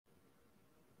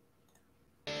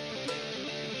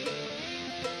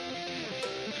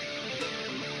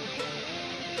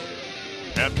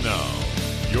And now,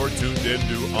 you're tuned in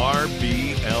to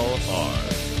RBLR,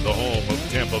 the home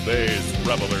of Tampa Bay's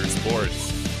Reveler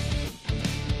Sports.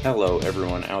 Hello,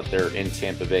 everyone out there in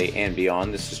Tampa Bay and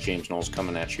beyond. This is James Knowles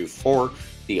coming at you for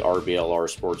the RBLR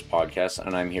Sports Podcast,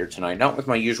 and I'm here tonight not with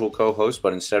my usual co-host,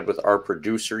 but instead with our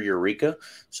producer, Eureka.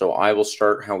 So I will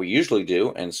start how we usually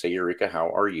do and say, Eureka, how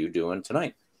are you doing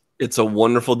tonight? It's a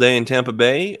wonderful day in Tampa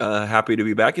Bay. Happy to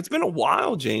be back. It's been a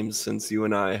while, James, since you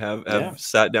and I have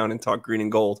sat down and talked green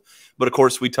and gold. But, of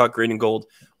course, we talk green and gold.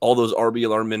 All those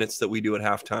RBLR minutes that we do at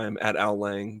halftime at Al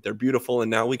Lang, they're beautiful. And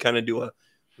now we kind of do a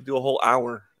whole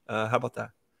hour. How about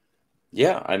that?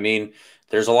 Yeah, I mean,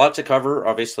 there's a lot to cover.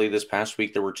 Obviously, this past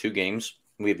week there were 2 games.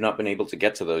 We've not been able to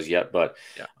get to those yet, but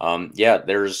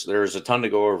there's a ton to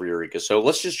go over, Eureka. So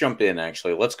let's just jump in,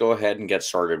 actually. Let's go ahead and get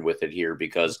started with it here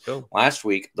because last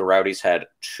week the Rowdies had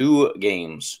 2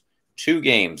 games.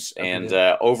 And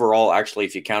overall, actually,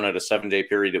 if you counted a 7-day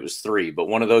period, it was 3, but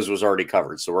one of those was already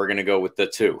covered. So we're going to go with the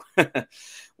 2.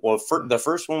 Well, the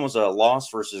first one was a loss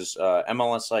versus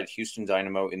MLS side Houston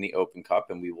Dynamo in the Open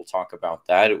Cup, and we will talk about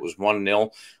that. It was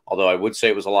 1-0, although I would say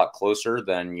it was a lot closer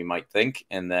than you might think.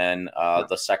 And then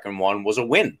the second one was a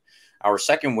win. Our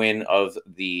second win of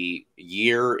the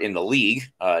year in the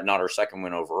league, not our second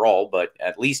win overall, but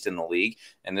at least in the league.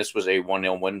 And this was a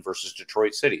 1-0 win versus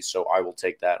Detroit City. So I will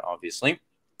take that, obviously.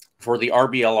 For the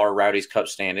RBLR Rowdies Cup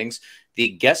standings, the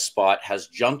guest spot has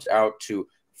jumped out to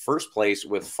first place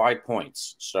with 5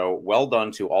 points. So well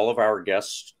done to all of our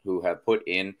guests who have put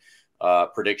in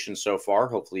predictions so far.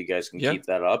 Hopefully you guys can keep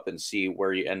that up and see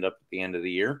where you end up at the end of the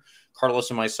year.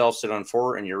 Carlos and myself sit on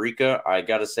 4, and Eureka, I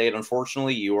got to say it,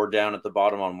 unfortunately, you are down at the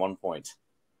bottom on 1 point.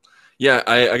 Yeah,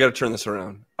 I got to turn this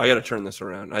around.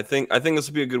 I think this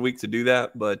will be a good week to do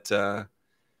that, but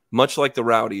much like the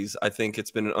Rowdies, I think it's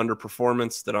been an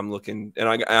underperformance that I'm looking,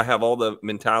 and I have all the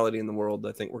mentality in the world.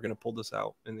 I think we're going to pull this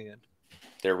out in the end.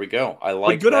 There we go. I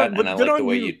like that, and I like the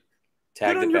way you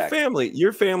tagged it back.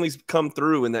 Your family's come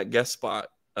through in that guest spot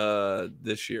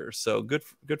this year, so good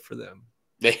for them.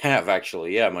 They have,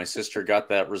 actually. Yeah, my sister got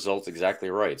that result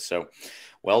exactly right. So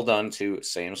well done to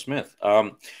Sam Smith.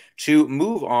 To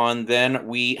move on, then,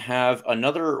 we have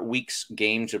another week's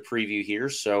game to preview here.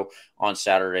 So on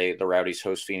Saturday, the Rowdies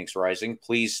host Phoenix Rising.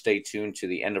 Please stay tuned to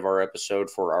the end of our episode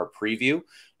for our preview.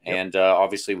 And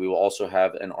obviously, we will also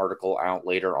have an article out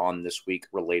later on this week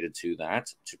related to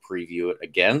that to preview it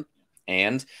again.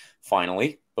 And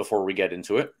finally, before we get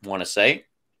into it, I want to say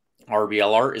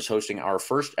RBLR is hosting our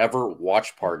first ever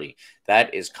watch party.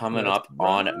 That is coming up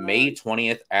on May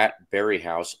 20th at Berry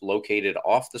House, located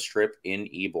off the strip in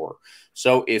Ybor.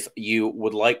 So if you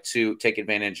would like to take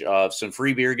advantage of some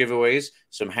free beer giveaways,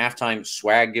 some halftime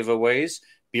swag giveaways,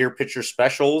 beer pitcher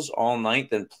specials all night,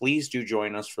 then please do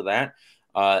join us for that.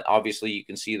 Obviously, you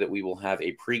can see that we will have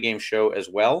a pregame show as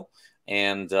well.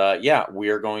 And, we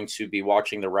are going to be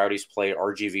watching the Rowdies play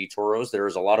RGV Toros. There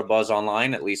is a lot of buzz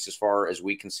online, at least as far as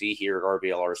we can see here at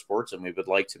RBLR Sports, and we would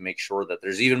like to make sure that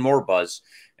there's even more buzz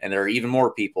and there are even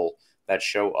more people that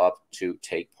show up to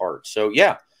take part. So,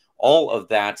 all of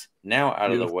that now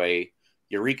out of the way.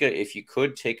 Eureka, if you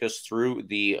could take us through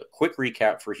the quick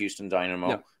recap for Houston Dynamo.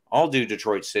 Yep. I'll do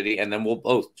Detroit City, and then we'll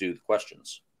both do the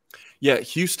questions. Yeah,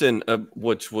 Houston,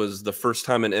 which was the first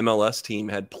time an MLS team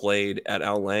had played at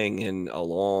Al Lang in a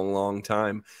long, long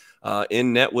time.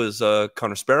 In net was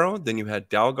Connor Sparrow. Then you had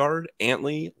Dalgard,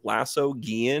 Antley, Lasso,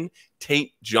 Guillen,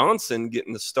 Tate Johnson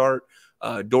getting the start,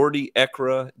 Doherty,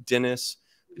 Ekra, Dennis,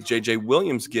 J.J.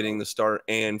 Williams getting the start,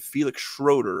 and Felix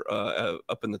Schroeder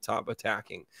up in the top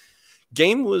attacking.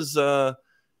 Game was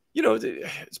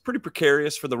it's pretty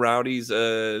precarious for the Rowdies.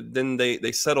 Then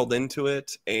they settled into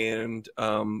it, and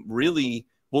really,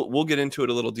 we'll get into it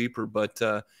a little deeper. But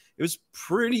it was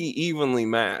pretty evenly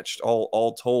matched,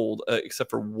 all told,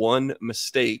 except for one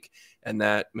mistake, and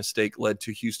that mistake led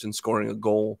to Houston scoring a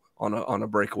goal on a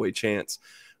breakaway chance.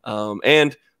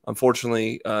 And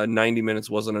unfortunately, 90 minutes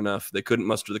wasn't enough. They couldn't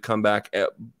muster the comeback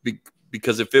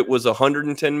because if it was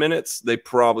 110 minutes, they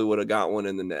probably would have got one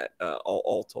in the net,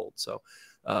 all told. So.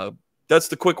 That's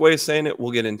the quick way of saying it.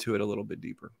 We'll get into it a little bit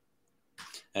deeper.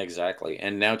 Exactly.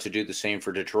 And now to do the same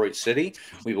for Detroit City,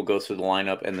 we will go through the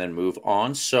lineup and then move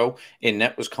on. So in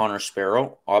net was Connor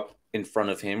Sparrow. Up in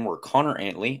front of him were Connor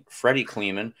Antley, Freddie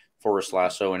Kleeman, Forrest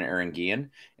Lasso, and Aaron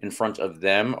Guillen. In front of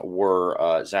them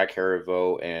were Zach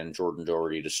Harivo and Jordan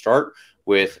Doherty to start,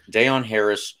 with Dayon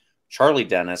Harris, Charlie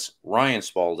Dennis, Ryan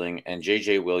Spalding, and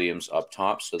J.J. Williams up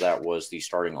top. So that was the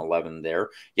starting 11 there.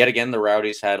 Yet again, the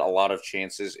Rowdies had a lot of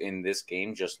chances in this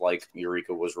game, just like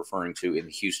Eureka was referring to in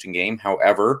the Houston game.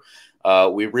 However,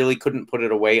 we really couldn't put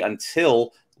it away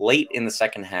until late in the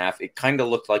second half. It kind of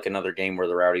looked like another game where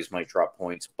the Rowdies might drop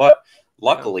points, but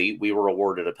luckily, we were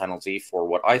awarded a penalty for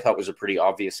what I thought was a pretty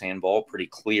obvious handball, pretty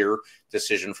clear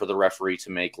decision for the referee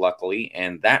to make, luckily,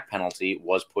 and that penalty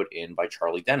was put in by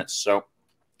Charlie Dennis. So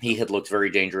he had looked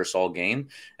very dangerous all game,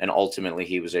 and ultimately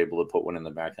he was able to put one in the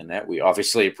back of the net. We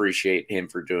obviously appreciate him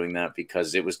for doing that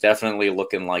because it was definitely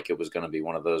looking like it was going to be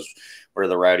one of those where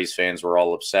the Rowdies fans were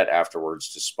all upset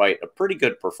afterwards, despite a pretty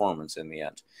good performance in the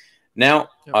end. Now,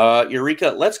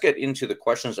 Eureka, let's get into the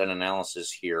questions and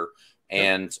analysis here.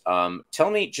 And tell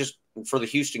me just for the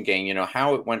Houston game, you know,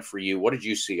 how it went for you. What did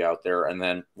you see out there? And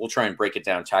then we'll try and break it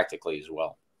down tactically as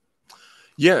well.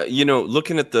 Yeah, you know,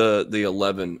 looking at the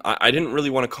 11, I didn't really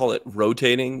want to call it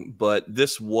rotating, but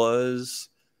this was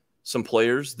some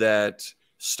players that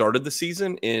started the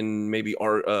season in maybe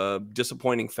our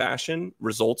disappointing fashion,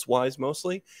 results-wise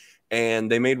mostly,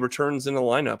 and they made returns in the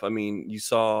lineup. I mean, you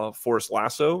saw Forrest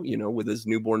Lasso, you know, with his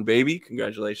newborn baby.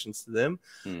 Congratulations to them.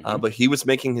 But he was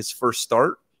making his first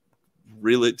start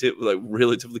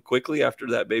relatively quickly after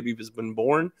that baby has been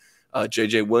born.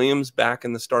 J.J. Williams back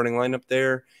in the starting lineup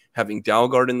there, having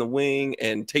Dalgard in the wing,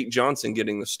 and Tate Johnson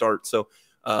getting the start. So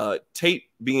Tate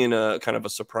being a kind of a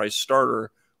surprise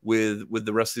starter with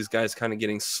the rest of these guys kind of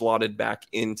getting slotted back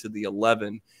into the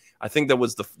 11. I think that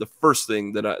was the first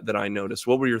thing that I noticed.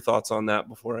 What were your thoughts on that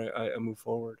before I move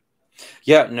forward?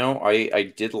 Yeah, no,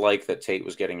 I did like that Tate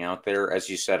was getting out there. As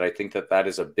you said, I think that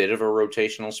is a bit of a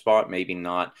rotational spot, maybe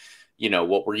not, you know,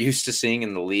 what we're used to seeing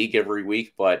in the league every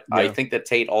week, but I think that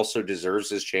Tate also deserves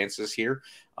his chances here.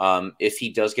 If he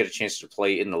does get a chance to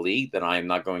play in the league, then I'm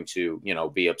not going to, you know,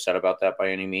 be upset about that by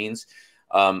any means.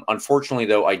 Unfortunately,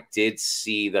 though, I did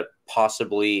see that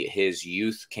possibly his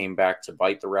youth came back to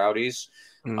bite the Rowdies.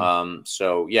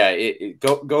 So yeah,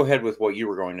 go ahead with what you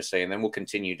were going to say, and then we'll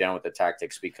continue down with the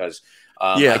tactics because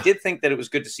I did think that it was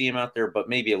good to see him out there, but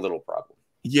maybe a little problem.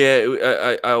 Yeah,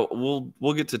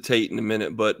 we'll get to Tate in a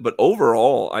minute, but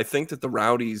overall, I think that the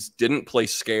Rowdies didn't play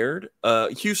scared.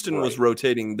 Houston was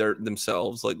rotating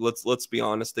themselves. Like let's be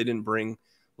honest, they didn't bring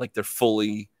like their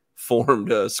fully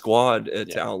formed squad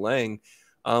to Al Lang,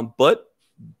 but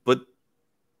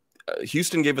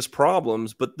Houston gave us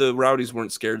problems, but the Rowdies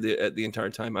weren't scared the entire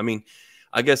time. I mean,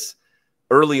 I guess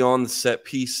early on the set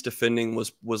piece defending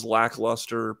was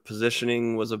lackluster.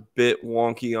 Positioning was a bit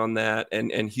wonky on that,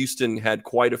 and Houston had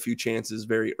quite a few chances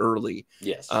very early.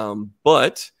 Yes.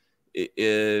 But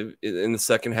in the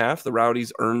second half, the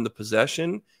Rowdies earned the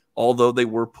possession, although they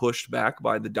were pushed back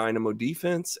by the Dynamo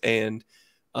defense, and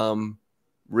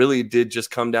really did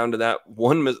just come down to that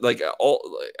one. Like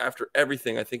after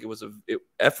everything, I think it was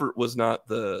effort was not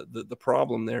the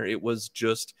problem there. It was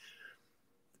just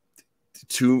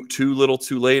too little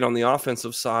too late on the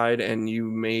offensive side, and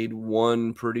you made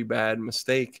one pretty bad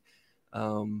mistake.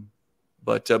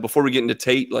 But before we get into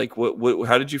Tate, like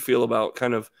how did you feel about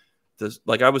kind of this?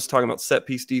 Like I was talking about set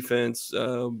piece defense.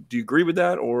 Do you agree with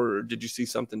that, or did you see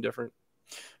something different?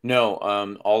 No,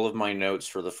 all of my notes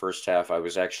for the first half, I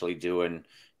was actually doing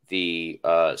the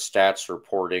stats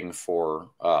reporting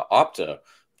for Opta.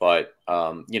 But,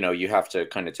 you know, you have to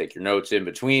kind of take your notes in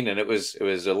between, and it was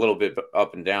a little bit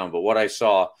up and down. But what I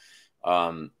saw,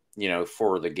 you know,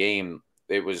 for the game,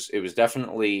 it was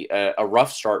definitely a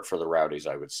rough start for the Rowdies,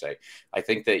 I would say. I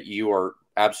think that you are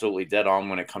absolutely dead on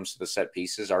when it comes to the set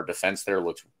pieces. Our defense there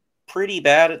looked pretty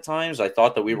bad at times. I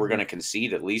thought that we were going to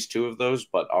concede at least 2 of those,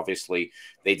 but obviously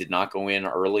they did not go in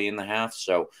early in the half.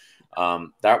 So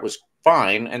that was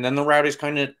fine. And then the Rowdies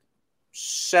kind of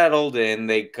settled in.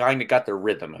 They kind of got their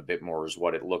rhythm a bit more is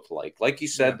what it looked like. Like you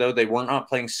said, though, they were not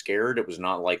playing scared. It was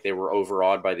not like they were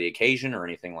overawed by the occasion or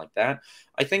anything like that.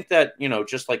 I think that, you know,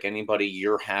 just like anybody,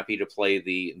 you're happy to play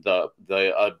the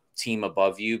team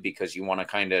above you because you want to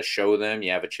kind of show them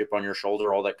you have a chip on your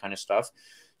shoulder, all that kind of stuff.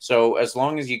 So as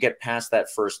long as you get past that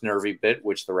first nervy bit,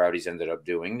 which the Rowdies ended up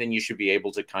doing, then you should be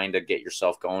able to kind of get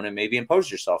yourself going and maybe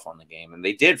impose yourself on the game. And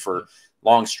they did for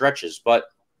long stretches. But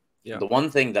the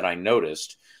one thing that I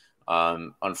noticed,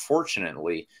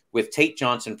 unfortunately, with Tate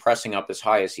Johnson pressing up as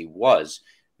high as he was,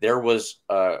 there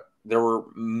were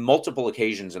multiple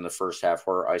occasions in the first half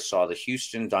where I saw the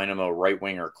Houston Dynamo right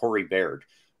winger Corey Baird.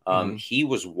 He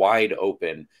was wide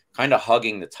open, kind of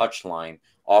hugging the touchline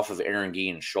off of Aaron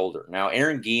Guillen's shoulder. Now,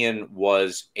 Aaron Guillen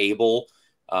was able,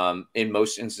 in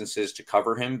most instances, to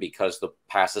cover him because the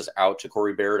passes out to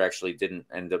Corey Baird actually didn't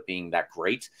end up being that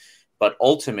great. But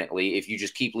ultimately, if you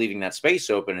just keep leaving that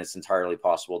space open, it's entirely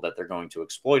possible that they're going to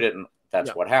exploit it. And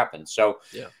that's what happened. So,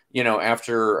 you know,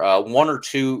 after one or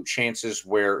two chances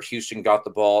where Houston got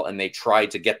the ball and they tried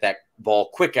to get that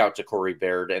ball quick out to Corey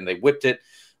Baird and they whipped it.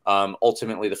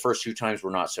 Ultimately, the first two times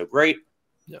were not so great.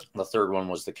 The third one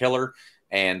was the killer.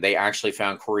 And they actually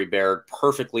found Corey Baird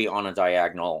perfectly on a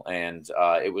diagonal. And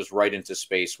it was right into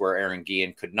space where Aaron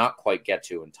Guillen could not quite get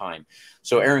to in time.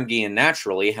 So Aaron Guillen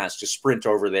naturally has to sprint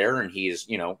over there, and he is,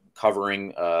 you know,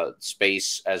 covering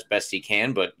space as best he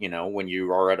can. But, you know, when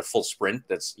you are at a full sprint,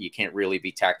 you can't really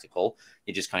be tactical.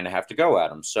 You just kind of have to go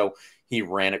at him. So he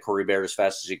ran at Corey Baird as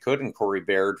fast as he could, and Corey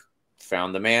Baird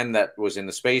found the man that was in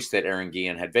the space that Aaron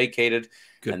Guillen had vacated.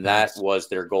 Good pass. That was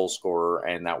their goal scorer,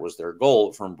 and that was their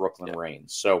goal from Brooklyn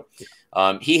Reigns. So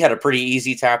he had a pretty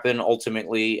easy tap in.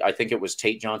 Ultimately, I think it was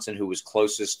Tate Johnson who was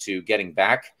closest to getting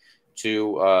back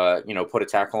to, you know, put a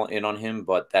tackle in on him,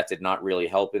 but that did not really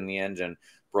help in the end. And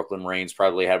Brooklyn Reigns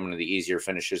probably had one of the easier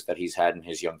finishes that he's had in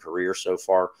his young career so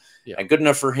far. And good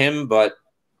enough for him, but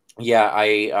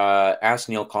I asked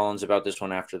Neil Collins about this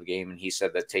one after the game, and he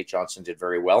said that Tate Johnson did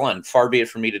very well. And far be it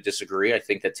for me to disagree. I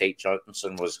think that Tate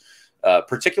Johnson was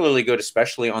particularly good,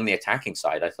 especially on the attacking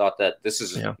side. I thought that this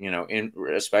is, you know,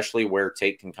 especially where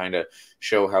Tate can kind of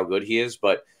show how good he is.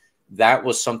 But that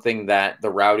was something that the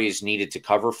Rowdies needed to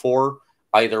cover for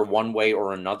either one way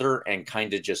or another, and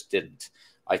kind of just didn't.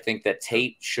 I think that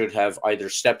Tate should have either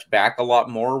stepped back a lot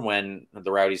more when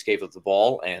the Rowdies gave up the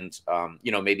ball, and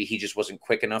you know, maybe he just wasn't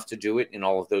quick enough to do it in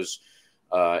all of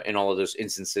those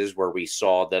instances where we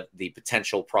saw that the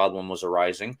potential problem was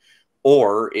arising.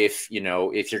 Or if, you know,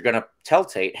 if you're going to tell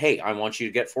Tate, hey, I want you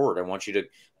to get forward, I want you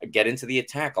to get into the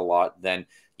attack a lot, then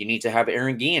you need to have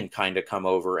Aaron Guillen kind of come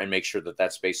over and make sure that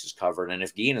that space is covered. And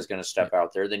if Guillen is going to step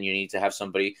out there, then you need to have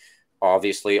somebody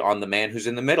obviously on the man who's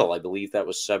in the middle. I believe that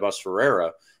was Sebas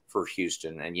Ferreira for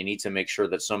Houston, and you need to make sure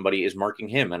that somebody is marking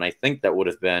him. And I think that would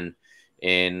have been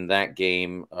in that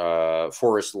game,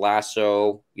 Forrest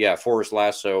Lasso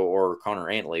or Connor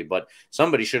Antley, but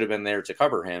somebody should have been there to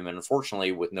cover him. And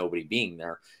unfortunately, with nobody being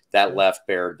there, that left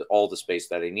Baird all the space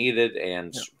that he needed,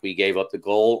 and we gave up the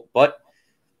goal. But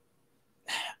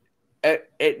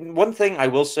one thing I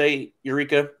will say,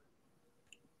 Eureka,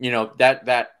 you know,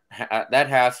 that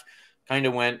half kind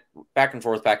of went back and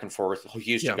forth.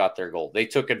 Houston got their goal. They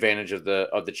took advantage of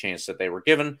the chance that they were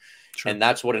given, and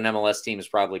that's what an MLS team is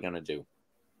probably going to do.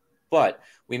 But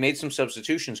we made some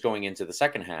substitutions going into the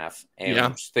second half,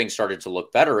 and things started to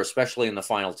look better, especially in the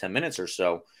final 10 minutes or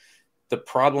so. The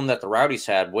problem that the Rowdies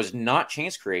had was not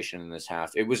chance creation in this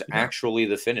half. It was actually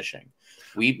the finishing.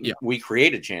 We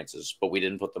created chances, but we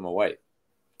didn't put them away.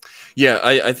 Yeah,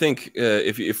 I think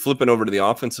if you're flipping over to the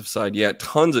offensive side,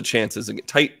 tons of chances.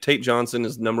 Tate Johnson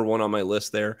is number one on my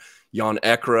list there. Jan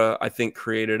Ekra, I think,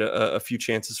 created a few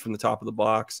chances from the top of the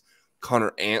box.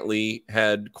 Connor Antley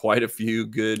had quite a few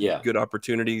good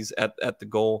opportunities at the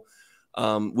goal.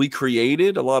 We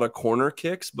created a lot of corner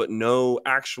kicks, but no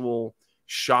actual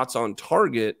shots on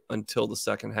target until the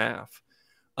second half.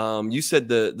 You said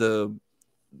the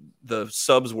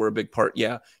subs were a big part.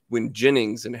 Yeah, when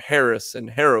Jennings and Harris and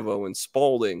Harivo and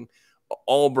Spalding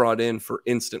all brought in for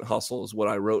instant hustle is what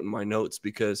I wrote in my notes,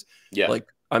 because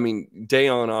I mean,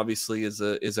 Dayon obviously is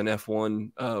an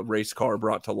F1 race car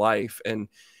brought to life, and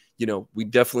you know, we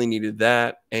definitely needed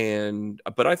that.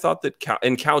 But I thought that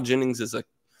Cal Jennings is a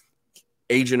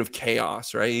agent of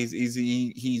chaos, right?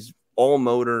 He's all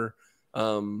motor.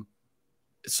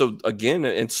 So again,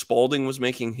 and Spalding was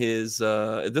making his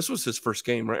this was his first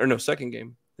game, right? Or no, second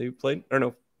game they played, or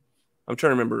no, I'm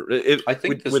trying to remember. I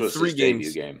think this was his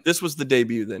debut game. This was the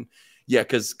debut then. Yeah,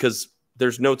 because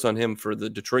there's notes on him for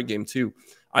the Detroit game too.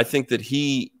 I think that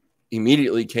he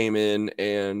immediately came in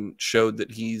and showed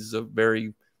that he's a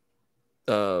very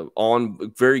good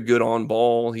on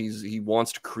ball. He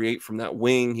wants to create from that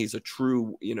wing. He's a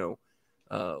true, you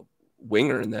know,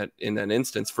 winger in that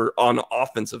instance. For on the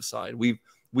offensive side, we've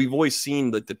always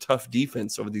seen the tough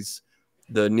defense over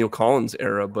the Neil Collins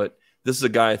era, but this is a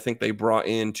guy I think they brought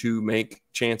in to make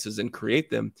chances and create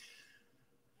them.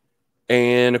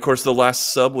 And of course, the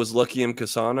last sub was Lucky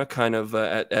Mkasana, kind of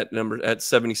at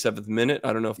 77th minute.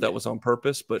 I don't know if that was on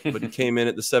purpose, but he came in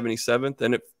at the 77th.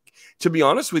 And to be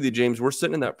honest with you, James, we're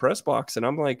sitting in that press box, and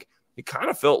I'm like, it kind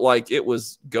of felt like it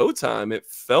was go time. It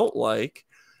felt like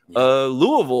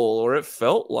Louisville, or it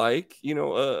felt like, you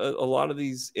know, a lot of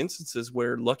these instances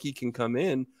where Lucky can come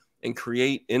in and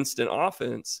create instant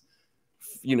offense,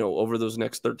 you know, over those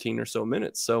next 13 or so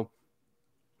minutes. So,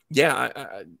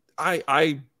 yeah,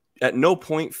 I at no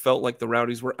point felt like the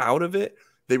Rowdies were out of it.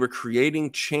 They were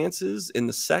creating chances in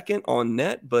the second on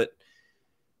net, but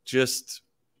just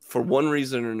for one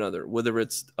reason or another, whether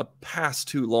it's a pass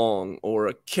too long or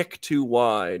a kick too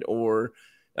wide, or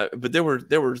but there were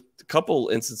a couple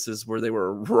instances where they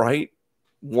were right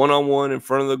one-on-one in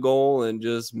front of the goal and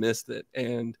just missed it.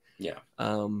 And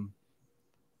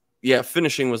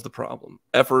finishing was the problem.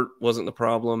 Effort wasn't the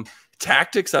problem.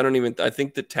 Tactics, I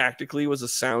think that tactically was a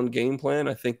sound game plan.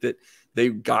 I think that they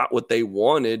got what they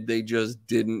wanted. They just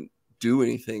didn't do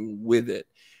anything with it.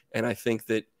 And I think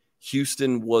that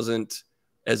Houston wasn't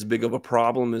as big of a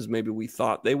problem as maybe we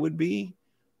thought they would be.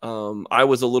 I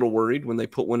was a little worried when they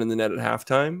put one in the net at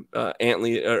halftime.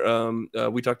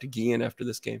 We talked to Guillen after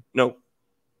this game. No.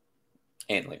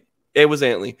 Antley. It was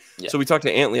Antley. Yeah. So we talked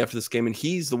to Antley after this game, and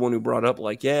he's the one who brought up,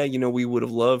 like, we would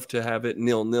have loved to have it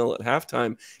 0-0 at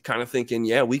halftime, kind of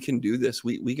thinking, we can do this.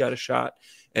 We got a shot.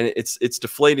 And it's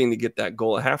deflating to get that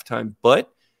goal at halftime,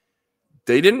 but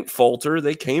they didn't falter.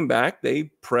 They came back. They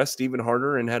pressed even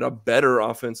harder and had a better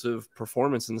offensive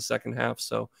performance in the second half.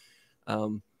 So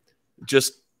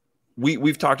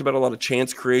we've talked about a lot of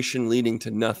chance creation leading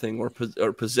to nothing,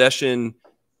 or possession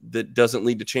that doesn't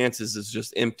lead to chances is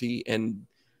just empty. And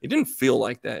it didn't feel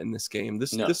like that in this game.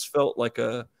 This felt like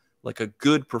a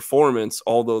good performance,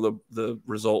 although the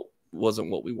result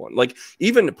wasn't what we wanted. Like,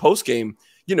 even post game,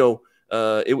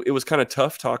 it was kind of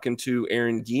tough talking to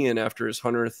Aaron Guillen after his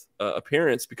 100th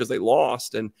appearance because they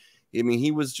lost. And I mean,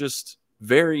 he was just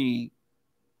very,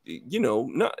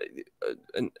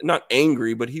 not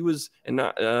angry, but he was he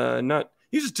was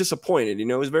just disappointed. He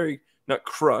was very not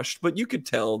crushed, but you could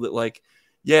tell that, like,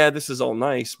 this is all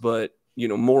nice, but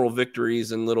moral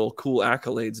victories and little cool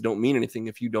accolades don't mean anything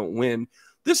if you don't win.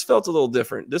 This felt a little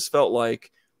different. This felt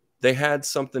like they had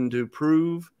something to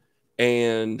prove,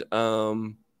 and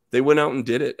they went out and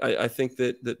did it. I think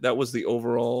that was the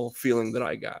overall feeling that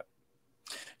I got.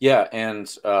 Yeah, and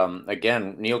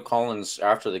again, Neil Collins,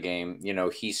 after the game,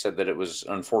 he said that it was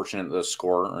unfortunate, the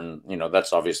score, and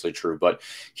that's obviously true, but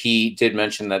he did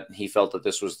mention that he felt that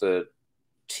this was the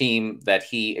team that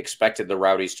he expected the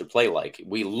Rowdies to play like.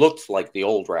 We looked like the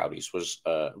old Rowdies was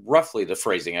roughly the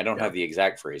phrasing. I don't have the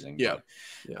exact phrasing.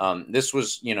 This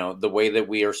was, the way that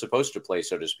we are supposed to play,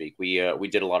 so to speak. We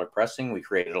did a lot of pressing. We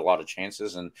created a lot of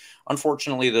chances, and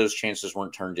unfortunately those chances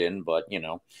weren't turned in. But,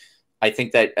 I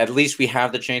think that at least we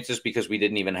have the chances because we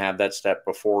didn't even have that step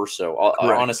before. So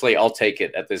honestly, I'll take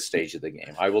it at this stage of the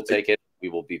game. I will take it. We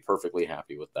will be perfectly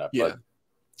happy with that. Yeah.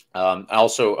 But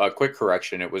also, a quick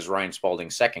correction: it was Ryan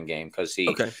Spalding's second game because he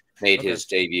made his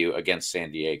debut against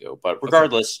San Diego. But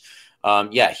regardless,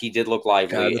 he did look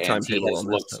lively, and he has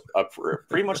looked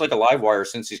pretty much like a live wire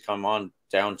since he's come on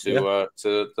down to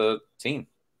the team.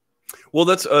 Well,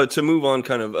 that's to move on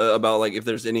kind of about, like, if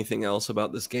there's anything else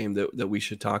about this game that we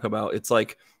should talk about. It's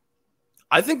like,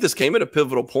 I think this came at a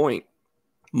pivotal point,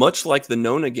 much like the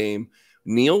Nona game.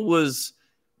 Neil was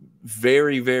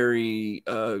very, very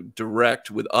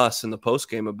direct with us in the post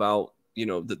game about,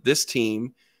 that this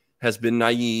team has been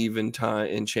naive in time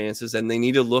and chances, and they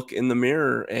need to look in the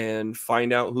mirror and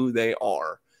find out who they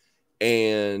are.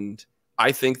 And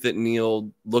I think that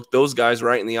Neil looked those guys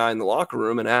right in the eye in the locker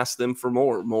room and asked them for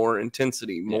more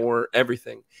intensity, more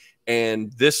everything.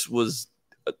 And this was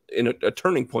a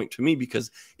turning point to me because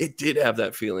it did have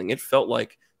that feeling. It felt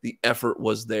like the effort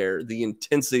was there. The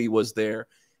intensity was there.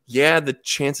 Yeah, the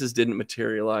chances didn't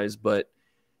materialize, but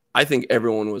I think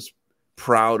everyone was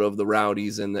proud of the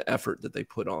Rowdies and the effort that they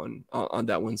put on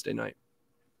that Wednesday night.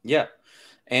 Yeah.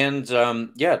 And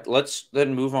let's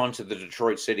then move on to the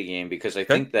Detroit City game, because I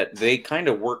think that they kind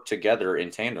of work together in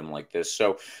tandem like this.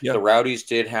 So the Rowdies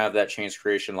did have that chance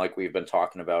creation like we've been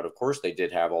talking about. Of course, they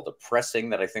did have all the pressing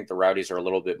that I think the Rowdies are a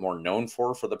little bit more known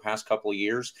for the past couple of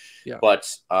years. Yeah. But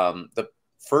the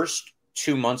first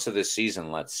 2 months of this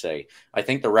season, let's say, I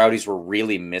think the Rowdies were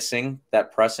really missing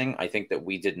that pressing. I think that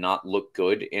we did not look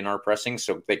good in our pressing.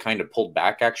 So they kind of pulled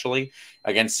back, actually.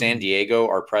 Against San Diego,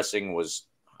 our pressing was,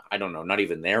 I don't know, not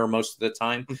even there most of the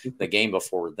time. The game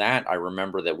before that, I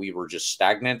remember that we were just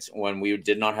stagnant when we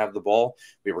did not have the ball.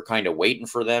 We were kind of waiting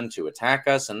for them to attack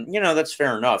us. And, that's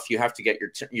fair enough. You have to get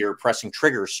your pressing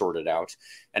triggers sorted out.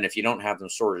 And if you don't have them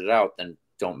sorted out, then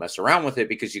don't mess around with it,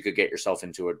 because you could get yourself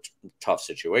into a tough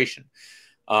situation.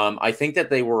 I think that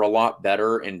they were a lot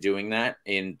better in doing that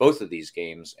in both of these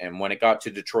games. And when it got to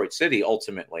Detroit City,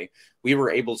 ultimately, we were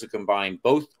able to combine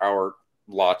both our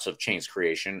lots of chance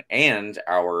creation and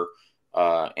our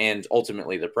and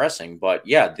ultimately the pressing. But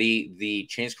the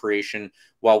chance creation,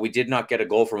 while we did not get a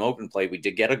goal from open play, we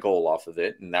did get a goal off of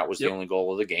it, and that was the only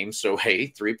goal of the game. So hey,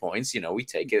 3 points, we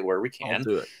take it where we can. I'll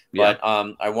do it. But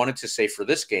I wanted to say, for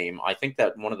this game, I think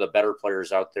that one of the better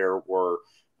players out there were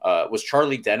was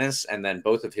Charlie Dennis, and then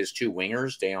both of his two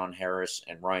wingers, Dayon Harris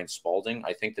and Ryan Spalding.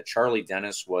 I think that Charlie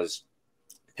Dennis was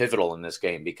pivotal in this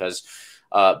game because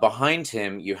behind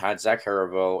him, you had Zach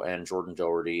Haribo and Jordan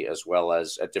Doherty, as well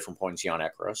as at different points, Jan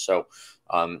Ekra. So,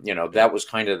 that was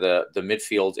kind of the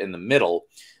midfield in the middle.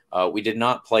 We did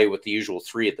not play with the usual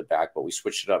 3 at the back, but we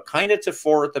switched it up kind of to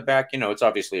 4 at the back. It's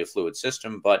obviously a fluid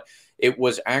system, but it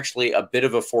was actually a bit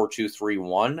of a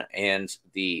 4-2-3-1, and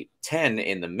the 10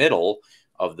 in the middle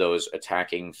of those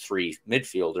attacking 3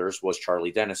 midfielders was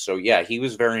Charlie Dennis. So, yeah, he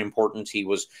was very important. He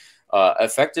was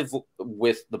effective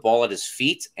with the ball at his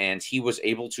feet, and he was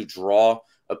able to draw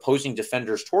opposing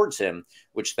defenders towards him,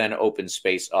 which then opened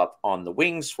space up on the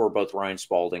wings for both Ryan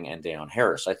Spalding and Dayon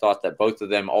Harris. I thought that both of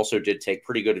them also did take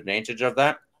pretty good advantage of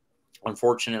that.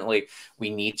 Unfortunately, we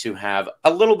need to have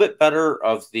a little bit better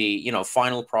of the,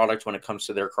 final product when it comes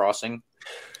to their crossing.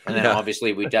 And then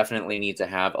obviously we definitely need to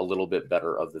have a little bit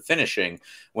better of the finishing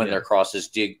when their crosses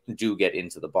do get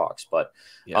into the box. But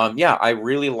I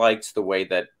really liked the way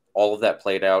that all of that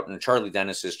played out, and Charlie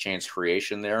Dennis's chance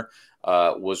creation there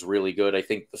was really good. I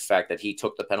think the fact that he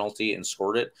took the penalty and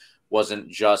scored it wasn't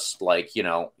just like,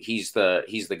 he's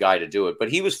the guy to do it, but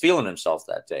he was feeling himself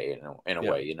that day in a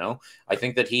way, I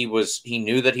think that he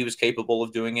knew that he was capable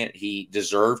of doing it. He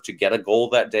deserved to get a goal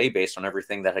that day based on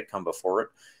everything that had come before it.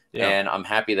 Yeah. And I'm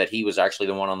happy that he was actually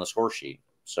the one on the score sheet.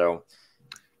 So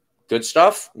good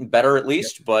stuff, better at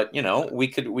least, but we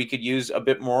could use a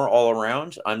bit more all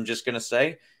around. I'm just going to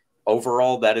say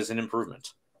overall, that is an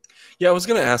improvement. Yeah, I was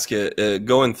going to ask you,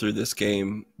 going through this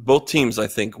game, both teams, I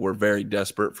think, were very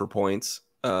desperate for points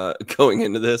going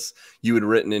into this. You had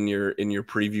written in your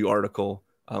preview article,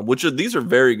 these are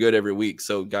very good every week.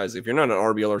 So, guys, if you're not at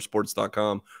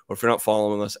RBLRsports.com or if you're not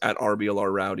following us at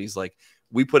RBLR Rowdies, like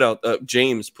we put out,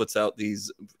 James puts out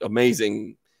these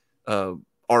amazing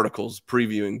articles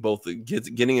previewing both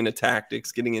getting into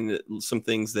tactics, getting into some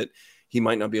things that he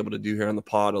might not be able to do here on the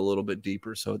pod a little bit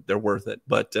deeper. So they're worth it.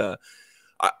 But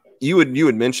you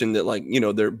had mentioned that, like,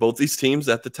 they're both these teams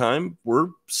at the time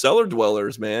were cellar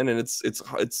dwellers, man. And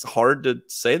it's hard to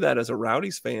say that as a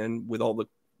Rowdies fan with all the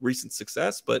recent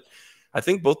success, but I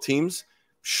think both teams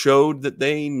showed that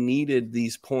they needed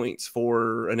these points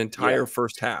for an entire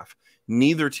first half.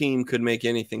 Neither team could make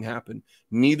anything happen.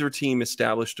 Neither team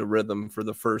established a rhythm for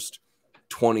the first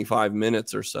 25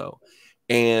 minutes or so.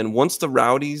 And once the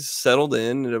Rowdies settled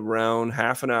in at around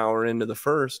half an hour into the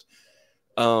first,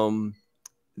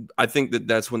 I think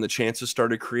that's when the chances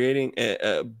started creating.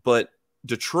 But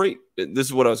Detroit, this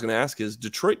is what I was going to ask, is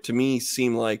Detroit to me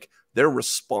seemed like their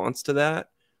response to that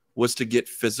was to get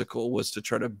physical, was to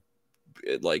try to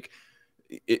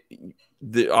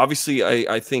obviously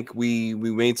I think we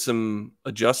made some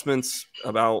adjustments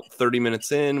about 30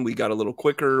 minutes in. We got a little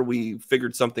quicker. We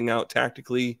figured something out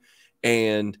tactically,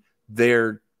 and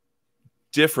their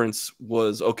difference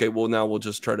was, okay, well, now we'll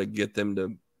just try to get them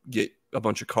to get a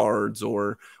bunch of cards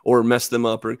or mess them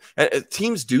up. Or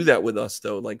teams do that with us,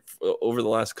 though, like over the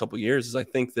last couple of years. Is I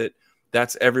think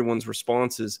that's everyone's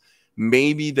response is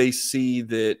maybe they see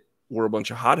that we're a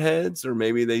bunch of hotheads, or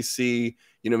maybe they see,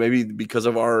 maybe because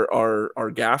of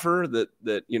our gaffer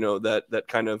that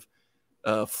kind of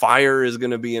fire is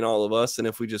going to be in all of us. And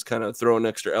if we just kind of throw an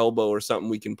extra elbow or something,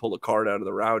 we can pull a card out of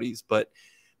the Rowdies. But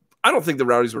I don't think the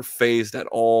Rowdies were fazed at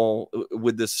all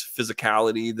with this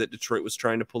physicality that Detroit was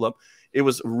trying to pull up. It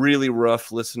was really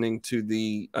rough listening to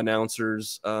the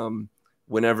announcers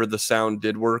whenever the sound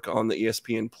did work on the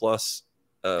ESPN Plus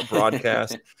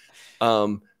broadcast.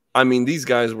 I mean, these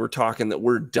guys were talking that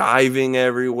we're diving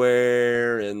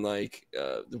everywhere and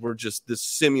we're just this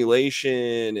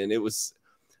simulation, and it was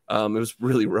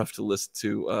really rough to listen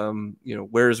to.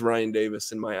 Where's Ryan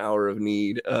Davis in my hour of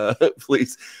need,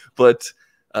 please? But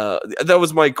that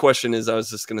was my question. I was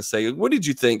just going to say, what did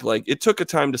you think? Like, it took a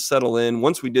time to settle in.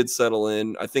 Once we did settle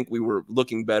in, I think we were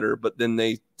looking better, but then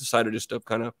they decided just to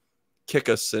kind of kick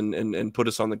us and put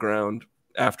us on the ground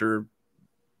after,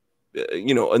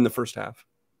 in the first half.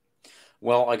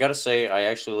 Well, I got to say, I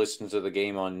actually listened to the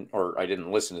game I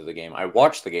didn't listen to the game. I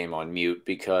watched the game on mute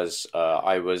because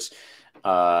I was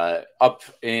up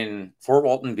in Fort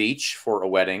Walton Beach for a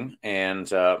wedding,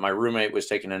 and my roommate was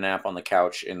taking a nap on the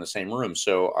couch in the same room.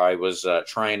 So I was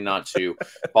trying not to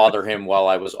bother him while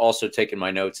I was also taking my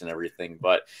notes and everything.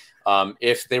 But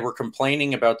if they were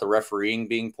complaining about the refereeing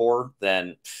being poor,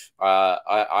 then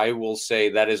I will say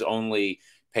that is only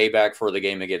payback for the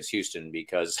game against Houston,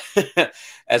 because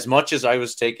as much as I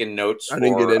was taking notes, I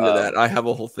didn't get into that. I have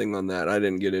a whole thing on that. I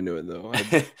didn't get into it though.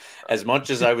 As much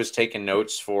as I was taking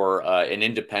notes for an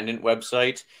independent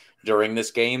website during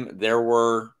this game, there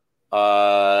were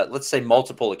let's say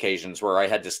multiple occasions where I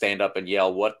had to stand up and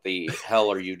yell, "What the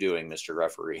hell are you doing, Mr.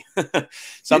 Referee?"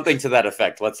 Something to that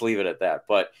effect. Let's leave it at that.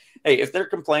 But hey, if they're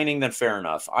complaining, then fair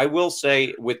enough. I will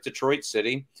say with Detroit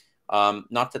City,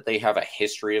 not that they have a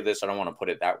history of this. I don't want to put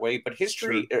it that way, but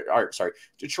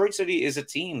Detroit City is a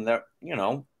team that,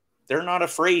 they're not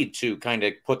afraid to kind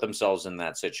of put themselves in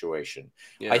that situation.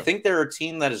 Yeah. I think they're a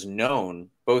team that is known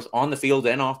both on the field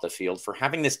and off the field for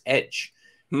having this edge.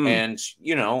 And,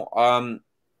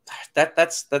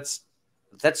 that's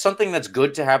something that's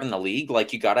good to have in the league.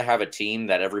 Like, you got to have a team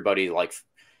that everybody like,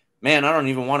 man, I don't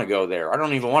even want to go there. I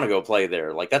don't even want to go play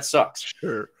there. Like, that sucks.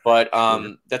 Sure. But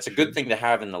that's a good thing to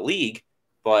have in the league,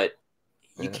 but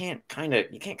you can't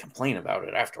complain about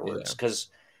it afterwards, because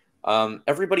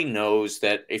everybody knows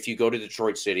that if you go to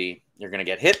Detroit City, you're going to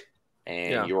get hit,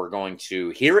 and you're going to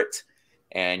hear it,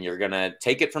 and you're going to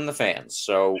take it from the fans.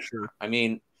 So, I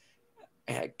mean,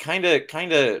 kind of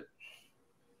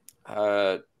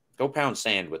go pound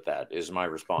sand with that is my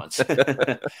response.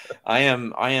 I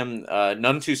am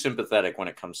none too sympathetic when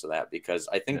it comes to that, because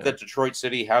I think that Detroit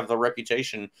City have the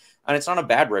reputation, and it's not a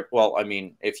bad well, I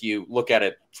mean, if you look at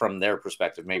it from their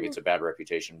perspective, maybe it's a bad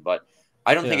reputation, but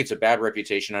I don't think it's a bad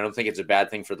reputation. I don't think it's a bad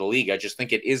thing for the league. I just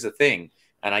think it is a thing,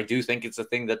 and I do think it's a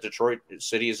thing that Detroit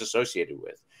City is associated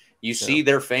with. You see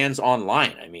their fans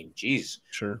online. I mean, geez,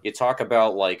 you talk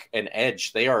about like an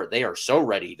edge. They are so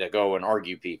ready to go and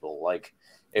argue people. Like,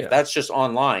 if that's just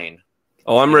online.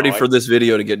 Oh, I'm ready for this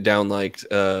video to get down-liked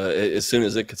as soon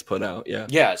as it gets put out.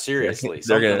 Yeah, seriously.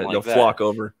 They'll flock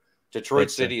over. Detroit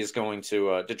City is going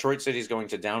to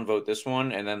downvote this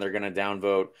one, and then they're going to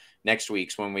downvote next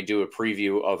week's when we do a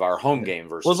preview of our home game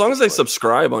versus. Well, as long as they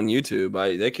subscribe on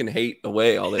YouTube, they can hate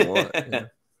away all they want.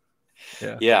 But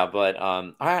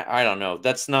I don't know.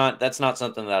 That's not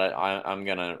something that I'm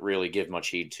gonna really give much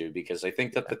heed to, because I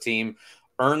think that the team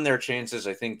earned their chances.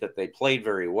 I think that they played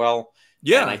very well.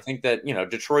 Yeah, and I think that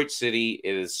Detroit City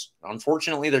is,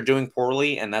 unfortunately, they're doing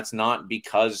poorly, and that's not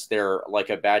because they're like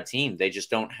a bad team. They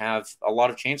just don't have a lot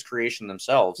of chance creation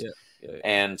themselves.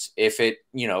 And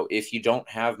if you don't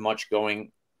have much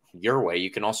going your way, you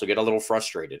can also get a little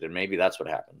frustrated, and maybe that's what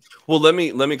happened. Well, let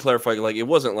me clarify. Like, it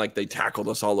wasn't like they tackled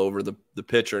us all over the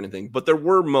pitch or anything, but there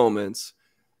were moments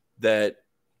that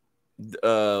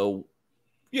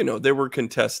they were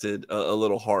contested a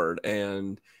little hard,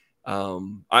 and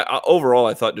overall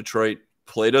I thought Detroit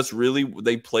played us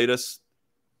they played us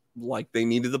like they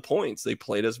needed the points. They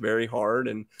played us very hard,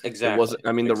 and it wasn't.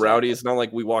 I mean, the Rowdies. It's not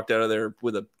like we walked out of there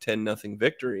with a 10-0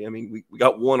 victory. I mean, we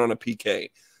got one on a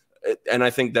PK. And I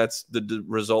think that's the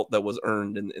result that was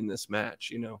earned in this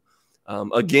match.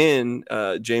 Again,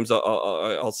 James,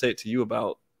 I'll say it to you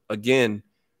about, again,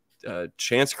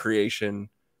 chance creation,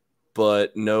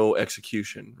 but no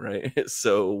execution, right?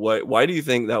 So why do you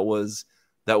think that was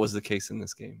the case in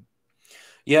this game?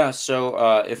 Yeah,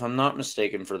 so if I'm not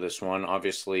mistaken for this one,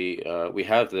 obviously we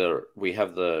have the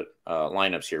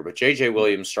lineups here, but JJ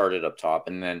Williams started up top,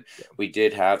 and then we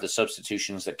did have the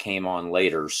substitutions that came on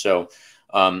later. So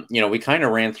we kind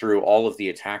of ran through all of the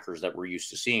attackers that we're used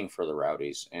to seeing for the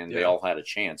Rowdies, and they all had a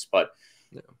chance. But,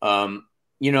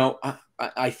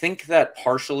 I think that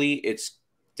partially it's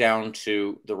down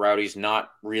to the Rowdies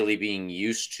not really being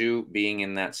used to being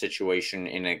in that situation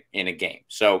in a game.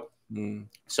 So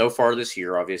far this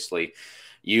year, obviously,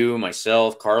 you,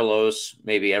 myself, Carlos,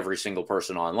 maybe every single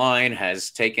person online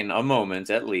has taken a moment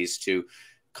at least to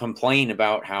complain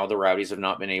about how the Rowdies have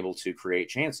not been able to create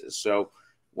chances. So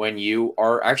when you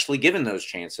are actually given those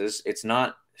chances, it's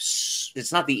not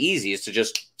the easiest to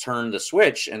just turn the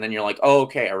switch and then you're like, oh,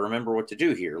 okay, I remember what to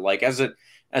do here. Like, as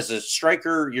a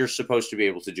striker, you're supposed to be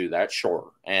able to do that,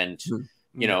 sure. And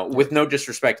with no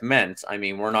disrespect meant, I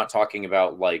mean, we're not talking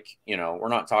about the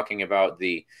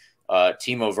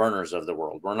Timo Werners of the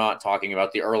world. We're not talking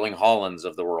about the Erling Haalands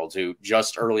of the world, who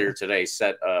just earlier today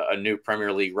set a new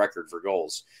Premier League record for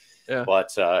goals. Yeah.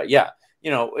 But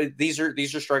these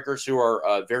are strikers who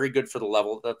are very good for the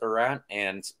level that they're at,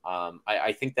 and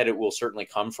I think that it will certainly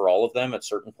come for all of them at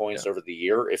certain points over the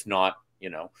year. If not,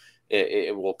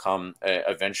 it will come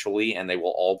eventually, and they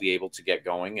will all be able to get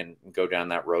going and go down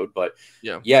that road. But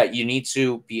you need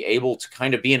to be able to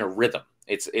kind of be in a rhythm.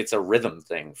 It's a rhythm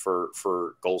thing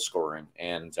for goal scoring,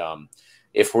 and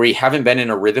if we haven't been in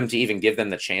a rhythm to even give them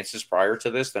the chances prior to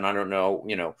this, then I don't know.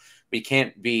 We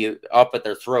can't be up at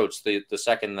their throats the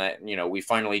second that we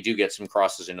finally do get some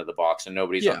crosses into the box and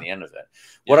nobody's on the end of it.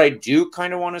 What I do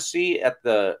kind of want to see at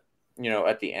the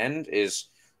end is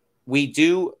we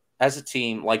do, as a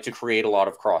team, like to create a lot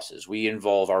of crosses. We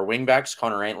involve our wingbacks,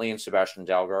 Connor Antley and Sebastian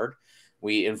Dalgard.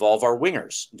 we involve our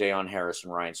wingers, Dayon Harris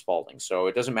and Ryan Spalding. So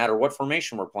it doesn't matter what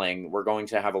formation we're playing, we're going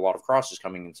to have a lot of crosses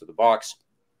coming into the box.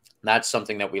 That's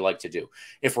something that we like to do.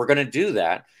 If we're going to do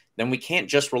that, then we can't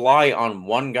just rely on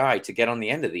one guy to get on the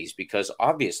end of these, because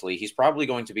obviously he's probably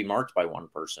going to be marked by one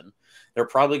person. They're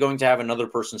probably going to have another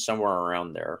person somewhere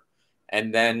around there.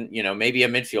 And then, you know, maybe a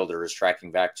midfielder is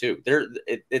tracking back too.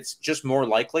 It's just more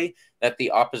likely that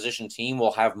the opposition team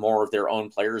will have more of their own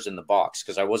players in the box,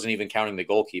 because I wasn't even counting the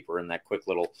goalkeeper in that quick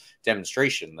little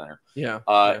demonstration there. Yeah.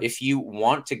 If you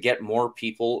want to get more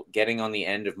people getting on the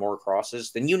end of more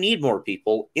crosses, then you need more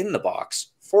people in the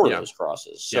box for those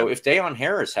crosses. So if Dayon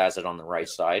Harris has it on the right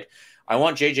side, I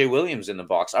want JJ Williams in the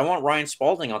box. I want Ryan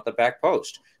Spalding at the back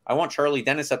post. I want Charlie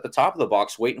Dennis at the top of the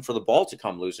box waiting for the ball to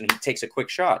come loose, and he takes a quick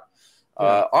shot.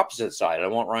 Opposite side, I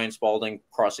want Ryan Spalding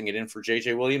crossing it in for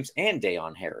JJ Williams and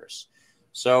Dayon Harris.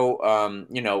 So,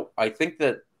 you know, I think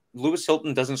that Lewis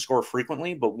Hilton doesn't score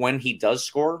frequently, but when he does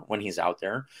score, when he's out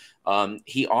there,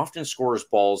 he often scores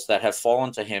balls that have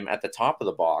fallen to him at the top of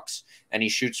the box, and he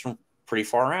shoots from pretty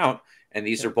far out. And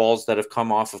these are balls that have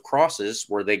come off of crosses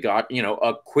where they got, you know,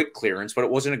 a quick clearance, but it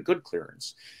wasn't a good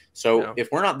clearance. So if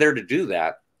we're not there to do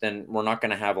that, then we're not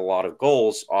going to have a lot of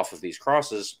goals off of these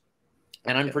crosses.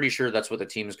 And I'm pretty sure that's what the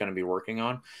team is going to be working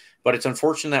on. But it's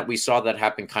unfortunate that we saw that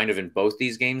happen kind of in both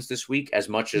these games this week, as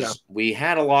much as we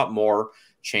had a lot more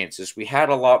chances. We had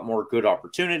a lot more good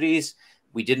opportunities.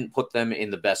 We didn't put them in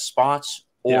the best spots,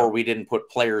 or we didn't put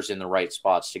players in the right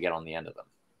spots to get on the end of them.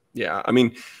 Yeah, I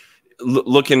mean,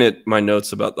 looking at my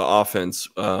notes about the offense,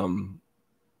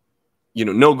 you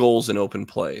know, no goals in open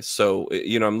play. So,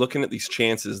 you know, I'm looking at these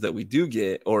chances that we do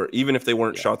get, or even if they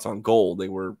weren't shots on goal, they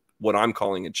were what I'm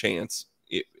calling a chance.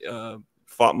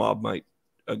 FOTMob might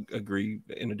agree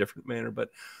in a different manner, but,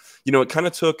 you know, it kind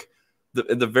of took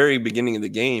at the very beginning of the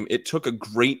game, it took a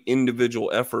great individual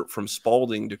effort from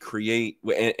Spalding to create,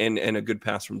 and a good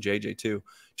pass from JJ too,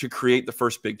 to create the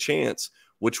first big chance,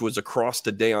 which was across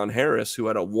to Dayon Harris, who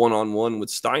had a one-on-one with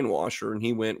Steinwasser, and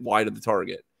he went wide of the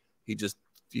target. He just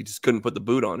couldn't put the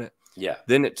boot on it. Yeah.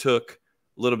 Then it took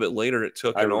a little bit later. It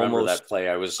took I remember that play.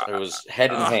 I was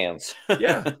head in hands.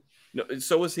 Yeah. No,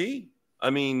 so was he. I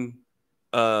mean,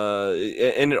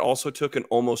 and it also took an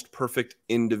almost perfect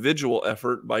individual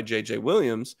effort by JJ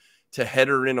Williams to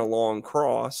header in a long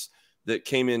cross that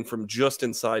came in from just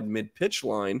inside mid-pitch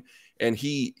line. And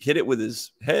he hit it with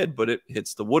his head, but it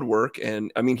hits the woodwork.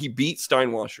 And I mean, he beat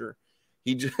Steinwasser.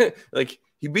 He just,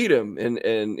 he beat him,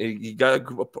 and he got a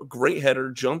great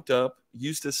header, jumped up,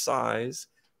 used his size,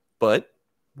 but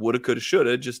woulda, coulda,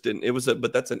 shoulda, just didn't.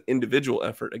 But that's an individual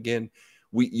effort. Again,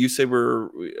 you say we're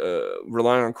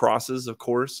relying on crosses, of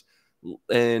course.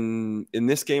 And in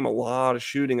this game, a lot of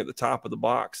shooting at the top of the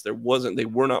box. They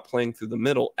were not playing through the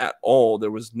middle at all.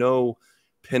 There was no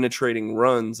penetrating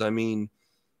runs. I mean,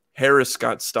 Harris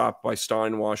got stopped by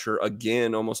Steinwasser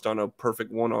again, almost on a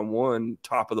perfect one-on-one,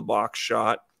 top of the box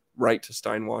shot right to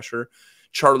Steinwasser.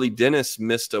 Charlie Dennis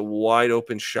missed a wide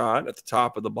open shot at the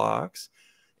top of the box.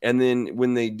 And then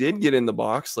when they did get in the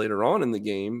box later on in the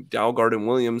game, Dalgard and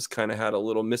Williams kind of had a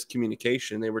little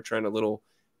miscommunication. They were trying a little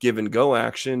give and go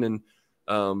action, and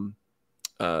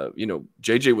you know,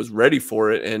 JJ was ready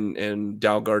for it, and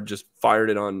Dalgard just fired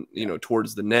it on, you know,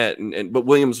 towards the net, but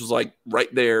Williams was like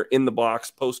right there in the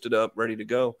box, posted up, ready to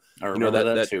go. I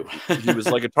remember that too. He was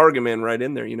like a target man right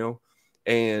in there, you know.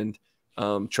 And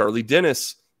Charlie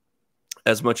Dennis,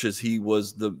 as much as he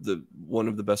was the one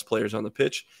of the best players on the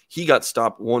pitch, he got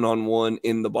stopped one-on-one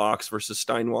in the box versus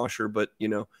Steinwasser. But, you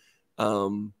know,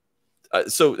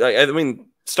 so I mean,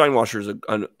 Steinwasser is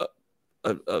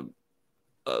a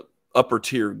upper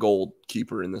tier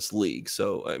goalkeeper in this league.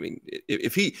 So, I mean,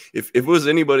 if it was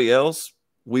anybody else,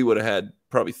 we would have had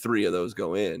probably 3 of those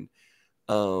go in.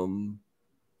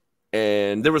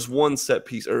 And there was one set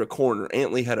piece or a corner.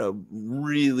 Antley had a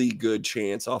really good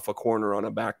chance off a corner on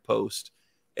a back post,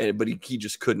 but he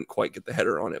just couldn't quite get the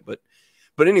header on it. But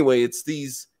anyway, it's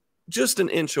these just an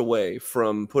inch away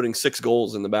from putting 6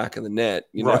 goals in the back of the net,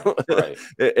 you know? Right.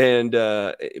 And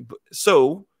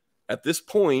so at this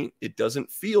point, it doesn't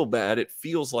feel bad. It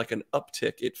feels like an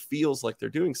uptick. It feels like they're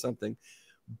doing something,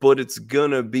 but it's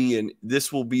gonna be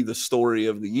this will be the story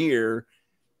of the year.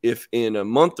 If in a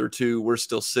month or two, we're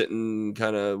still sitting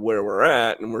kind of where we're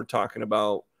at and we're talking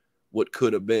about what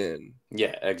could have been.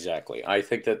 Yeah, exactly. I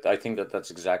think that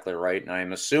that's exactly right. And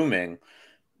I'm assuming,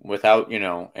 without, you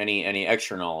know, any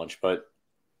extra knowledge, but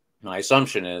my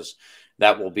assumption is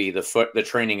that will be the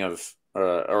training of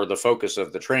or the focus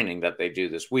of the training that they do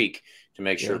this week to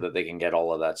make sure that they can get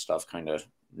all of that stuff kind of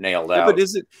nailed out. But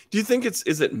do you think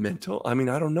is it mental? I mean,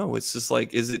 I don't know. It's just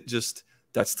like, is it just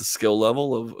that's the skill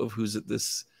level of who's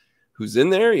who's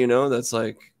in there. You know, that's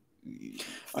like finishing.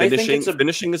 I think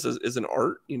Finishing is an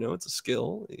art. You know, it's a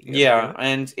skill. yeah,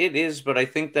 and it is, but I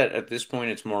think that at this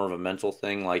point it's more of a mental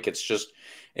thing. Like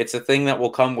it's a thing that will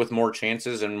come with more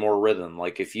chances and more rhythm.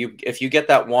 Like if you get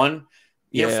that one,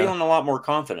 you're feeling a lot more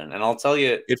confident. And I'll tell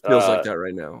you, it feels like that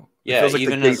right now. It yeah, feels like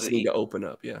even the gates need to open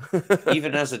up. Yeah.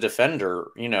 even as a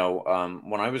defender, you know,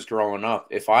 when I was growing up,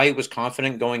 if I was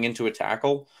confident going into a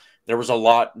tackle, there was a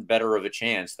lot better of a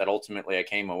chance that ultimately I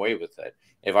came away with it.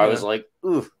 If I was like,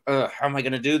 ooh, how am I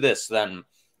going to do this? Then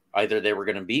either they were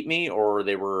going to beat me or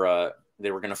they were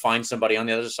going to find somebody on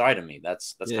the other side of me.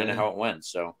 That's kind of how it went.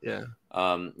 So, yeah.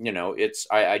 You know,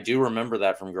 I do remember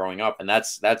that from growing up, and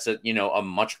that's a, you know, a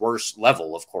much worse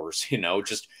level, of course, you know,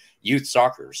 just youth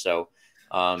soccer. So,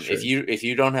 if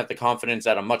you don't have the confidence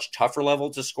at a much tougher level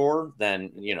to score,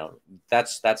 then, you know,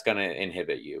 that's going to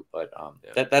inhibit you. But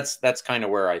that's kind of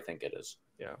where I think it is.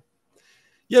 Yeah.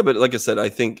 Yeah. But like I said, I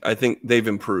think they've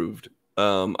improved.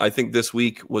 I think this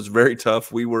week was very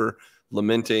tough. We were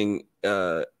lamenting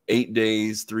 8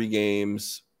 days, 3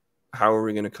 games. How are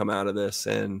we going to come out of this?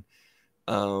 And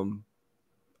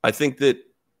I think that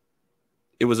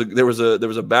there was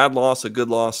a bad loss, a good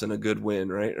loss, and a good win,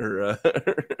 right? Or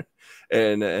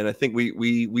and I think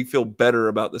we feel better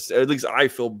about this. At least I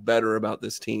feel better about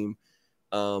this team.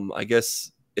 I guess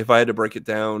if I had to break it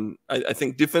down, I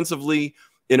think defensively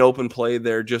in open play,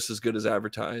 they're just as good as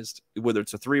advertised. Whether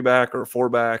it's a 3-back or a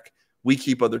 4-back, we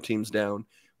keep other teams down.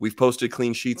 We've posted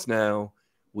clean sheets now.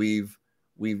 We've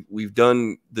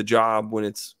done the job when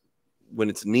it's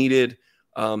needed.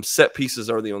 Set pieces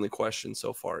are the only question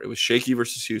so far. It was shaky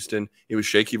versus Houston. It was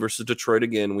shaky versus Detroit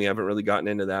again. We haven't really gotten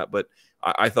into that, but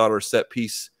I thought our set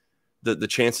piece, the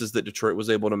chances that Detroit was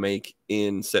able to make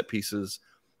in set pieces,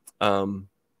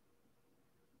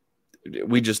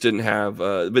 we just didn't have,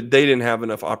 but they didn't have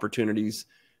enough opportunities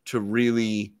to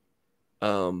really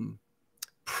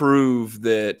prove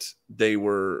that they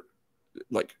were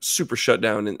like super shut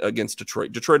down against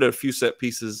Detroit. Detroit had a few set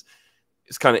pieces.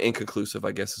 It's kind of inconclusive,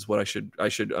 I guess, is what I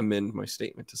should amend my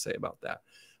statement to say about that.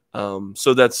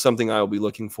 So that's something I'll be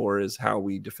looking for, is how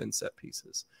we defend set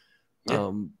pieces.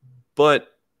 Yeah. But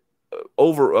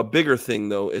over a bigger thing,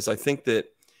 though, is I think that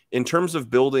in terms of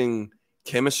building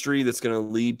chemistry that's going to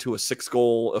lead to a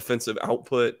 6-goal offensive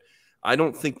output, I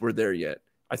don't think we're there yet.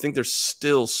 I think there's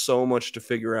still so much to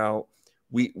figure out.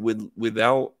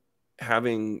 Without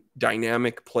having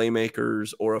dynamic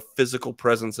playmakers or a physical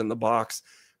presence in the box,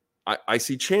 I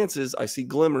see chances, I see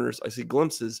glimmers, I see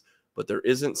glimpses, but there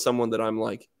isn't someone that I'm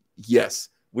like, yes,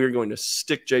 we're going to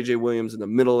stick JJ Williams in the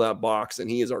middle of that box and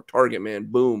he is our target man.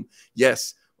 Boom.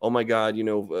 Yes. Oh my God. You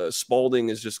know, Spalding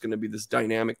is just going to be this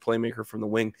dynamic playmaker from the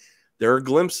wing. There are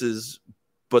glimpses,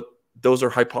 but those are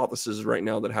hypotheses right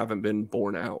now that haven't been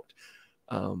borne out.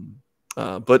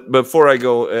 But before I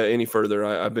go any further,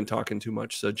 I've been talking too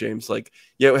much. So James, like,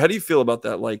 yeah, how do you feel about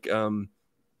that? Like,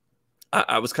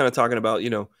 I was kind of talking about,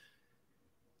 you know,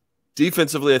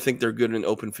 defensively, I think they're good in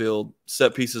open field,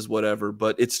 set pieces, whatever,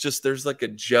 but it's just, there's like a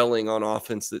gelling on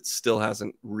offense that still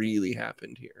hasn't really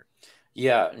happened here.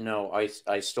 Yeah, no,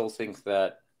 I still think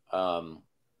that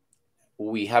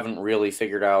we haven't really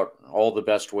figured out all the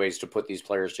best ways to put these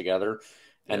players together.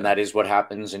 And that is what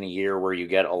happens in a year where you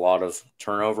get a lot of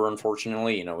turnover,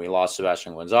 unfortunately. You know, we lost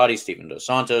Sebastian Guenzati, Steven Dos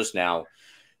Santos. Now,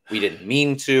 we didn't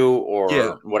mean to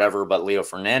or whatever, but Leo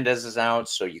Fernandez is out.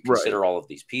 So you consider all of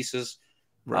these pieces.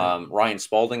 Right. Ryan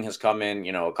Spalding has come in,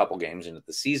 you know, a couple games into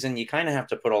the season. You kind of have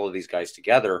to put all of these guys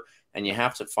together, and you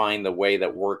have to find the way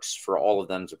that works for all of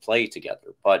them to play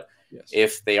together. But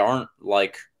if they aren't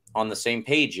like on the same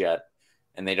page yet,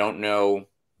 and they don't know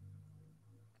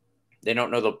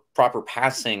the proper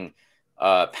passing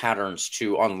patterns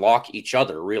to unlock each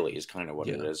other, really is kind of what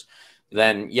it is,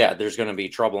 then there's going to be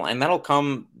trouble. And that'll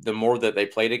come the more that they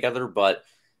play together. But,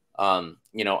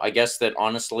 you know, I guess that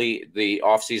honestly, the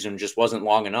offseason just wasn't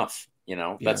long enough. You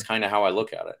know, that's kind of how I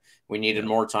look at it. We needed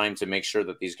more time to make sure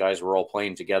that these guys were all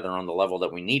playing together on the level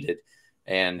that we needed.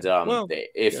 And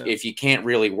if you can't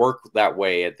really work that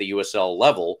way at the USL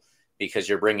level because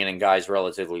you're bringing in guys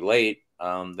relatively late,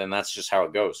 then that's just how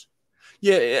it goes.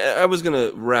 Yeah, I was going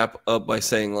to wrap up by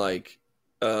saying, like,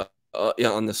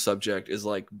 on this subject is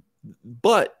like,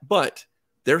 but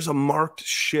there's a marked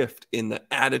shift in the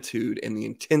attitude and the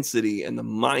intensity and the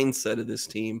mindset of this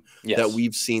team that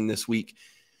we've seen this week.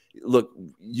 Look,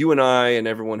 you and I and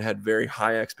everyone had very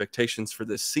high expectations for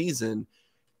this season,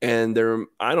 and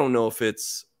I don't know if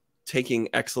it's taking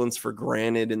excellence for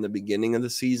granted in the beginning of the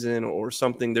season or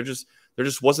something. There just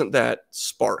wasn't that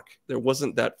spark. There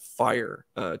wasn't that fire,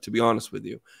 to be honest with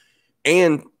you.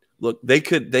 And look, they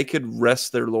could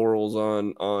rest their laurels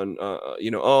on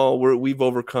we've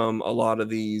overcome a lot of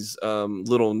these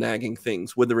little nagging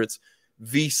things, whether it's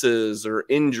visas or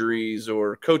injuries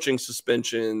or coaching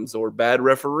suspensions or bad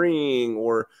refereeing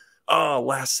or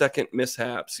last second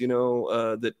mishaps,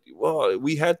 that, well,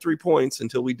 we had 3 points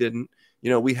until we didn't,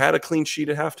 we had a clean sheet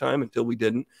at halftime until we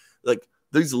didn't. Like,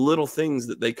 these little things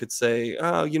that they could say,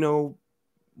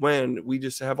 when we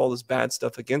just have all this bad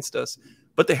stuff against us,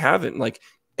 but they haven't. Like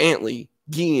Antley,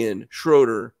 Guillen,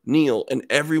 Schroeder, Neal, and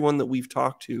everyone that we've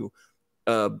talked to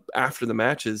after the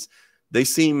matches, they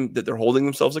seem that they're holding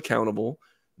themselves accountable.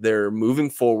 They're moving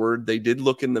forward. They did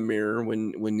look in the mirror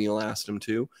when Neal asked them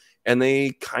to, and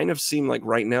they kind of seem like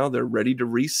right now they're ready to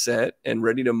reset and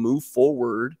ready to move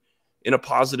forward in a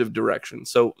positive direction.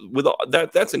 So with all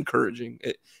that's encouraging.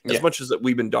 As much as that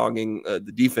we've been dogging the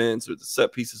defense or the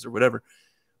set pieces or whatever,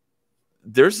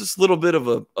 there's this little bit of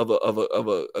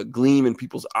a gleam in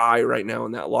people's eye right now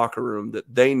in that locker room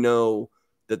that they know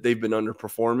that they've been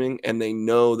underperforming, and they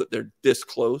know that they're this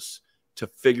close to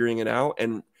figuring it out.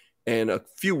 And a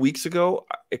few weeks ago,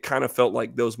 it kind of felt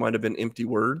like those might have been empty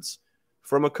words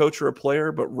from a coach or a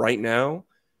player, but right now,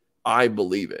 I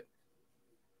believe it.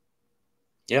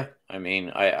 Yeah, I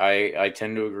mean, I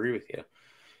tend to agree with you.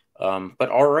 But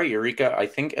all right, Eureka, I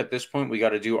think at this point we got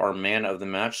to do our man of the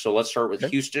match. So let's start with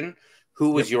Houston.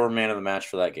 Who was your man of the match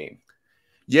for that game?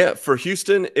 Yeah, for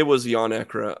Houston, it was Jan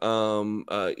Ekra.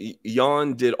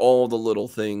 Jan did all the little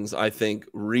things, I think,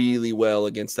 really well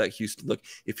against that Houston. Look,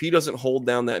 if he doesn't hold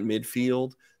down that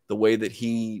midfield the way that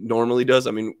he normally does,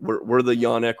 I mean, we're the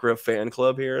Jan Ekra fan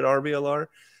club here at RBLR.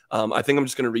 I think I'm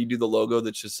just going to redo the logo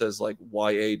that just says like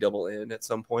YANN at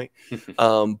some point.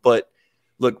 But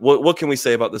look, what can we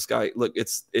say about this guy? Look,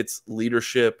 it's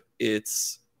leadership.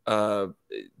 It's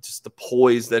just the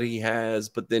poise that he has,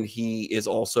 but then he is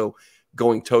also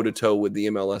going toe-to-toe with the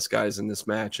MLS guys in this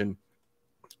match. And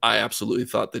I absolutely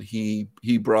thought that he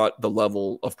brought the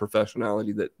level of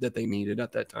professionality that they needed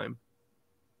at that time.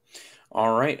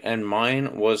 All right, and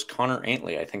mine was Connor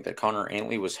Antley. I think that Connor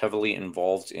Antley was heavily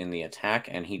involved in the attack,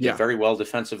 and he did very well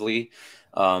defensively.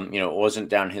 It wasn't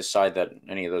down his side that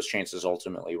any of those chances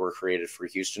ultimately were created for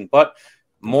Houston, but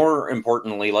more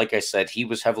importantly, like I said, he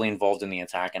was heavily involved in the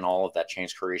attack and all of that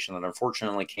chance creation that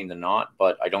unfortunately came to naught.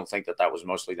 But I don't think that was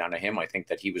mostly down to him. I think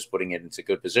that he was putting it into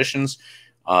good positions.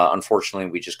 Unfortunately,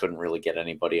 we just couldn't really get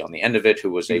anybody on the end of it who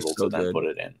was able to then put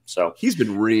it in. So he's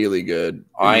been really good.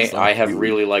 I have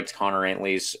really liked Connor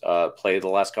Antley's play the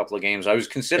last couple of games. I was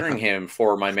considering him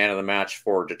for my man of the match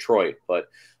for Detroit, but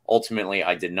ultimately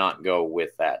I did not go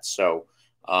with that. So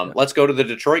let's go to the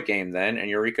Detroit game then. And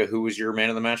Eureka, who was your man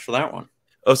of the match for that one?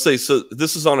 I'll say, so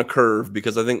this is on a curve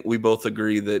because I think we both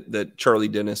agree that Charlie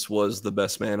Dennis was the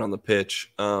best man on the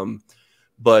pitch.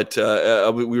 But I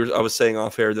was saying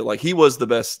off air that like he was the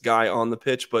best guy on the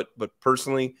pitch, but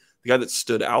personally, the guy that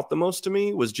stood out the most to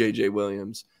me was JJ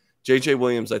Williams. JJ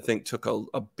Williams, I think, took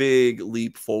a big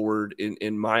leap forward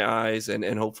in my eyes and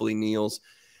hopefully Neal's,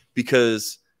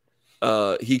 because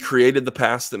he created the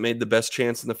pass that made the best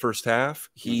chance in the first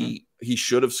half. He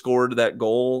should have scored that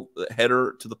goal, the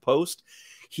header to the post.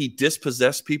 He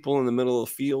dispossessed people in the middle of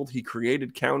the field. He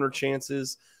created counter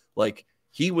chances. Like,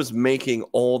 he was making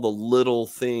all the little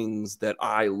things that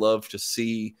I love to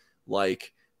see,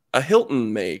 like a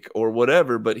Hilton make or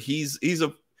whatever. But he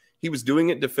was doing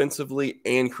it defensively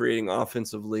and creating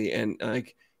offensively, and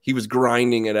like he was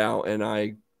grinding it out. And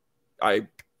I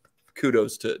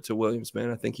kudos to Williams, man.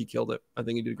 I think he killed it. I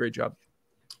think he did a great job.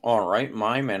 All right,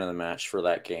 my man of the match for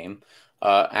that game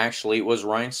actually was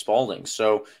Ryan Spalding.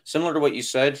 So similar to what you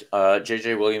said,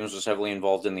 JJ Williams was heavily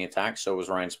involved in the attack. So was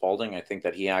Ryan Spalding. I think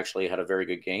that he actually had a very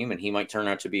good game, and he might turn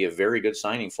out to be a very good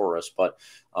signing for us. But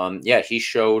he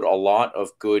showed a lot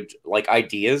of good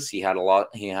ideas. He has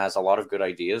a lot of good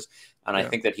ideas. And I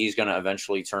think that he's going to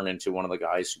eventually turn into one of the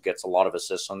guys who gets a lot of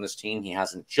assists on this team. He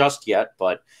hasn't just yet,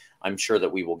 but I'm sure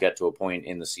that we will get to a point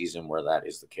in the season where that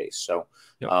is the case. So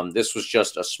this was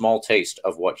just a small taste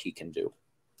of what he can do.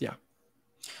 Yeah.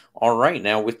 All right.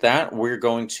 Now, with that, we're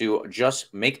going to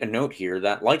just make a note here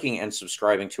that liking and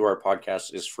subscribing to our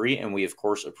podcast is free, and we, of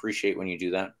course, appreciate when you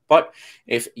do that. But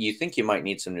if you think you might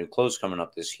need some new clothes coming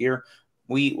up this year,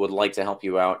 we would like to help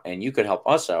you out, and you could help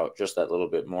us out just that little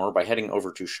bit more by heading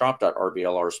over to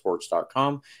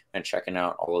shop.rblrsports.com and checking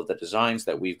out all of the designs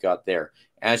that we've got there.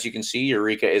 As you can see,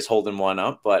 Eureka is holding one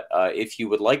up, but if you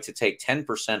would like to take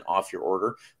 10% off your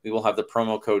order, we will have the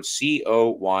promo code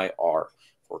COYR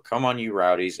for Come On You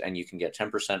Rowdies, and you can get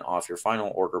 10% off your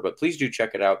final order. But please do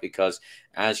check it out, because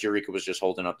as Eureka was just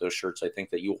holding up those shirts, I think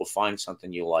that you will find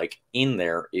something you like in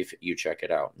there if you check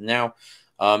it out. Now,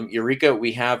 Eureka,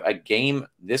 we have a game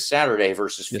this Saturday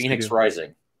versus Phoenix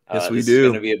Rising. Yes, we this do. is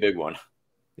going to be a big one.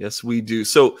 Yes, we do.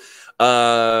 So,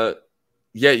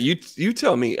 yeah, you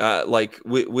tell me. Like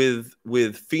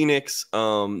with Phoenix,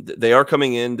 they are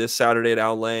coming in this Saturday at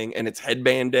Ao Lang, and it's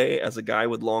headband day as a guy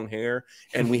with long hair,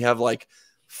 and we have like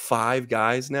 5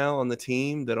 guys now on the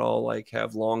team that all like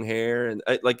have long hair, and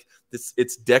like this.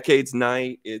 It's decades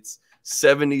night. It's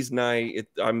 70s night.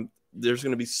 There's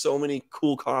going to be so many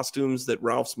cool costumes that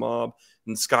Ralph's Mob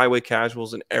and Skyway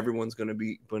Casuals and everyone's going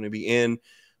to be in.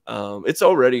 It's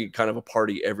already kind of a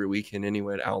party every weekend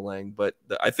anyway at Ao Lang, but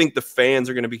I think the fans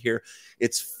are going to be here.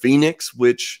 It's Phoenix,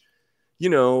 which, you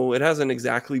know, it hasn't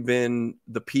exactly been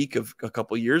the peak of a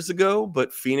couple years ago,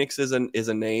 but Phoenix is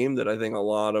a name that I think a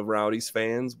lot of Rowdies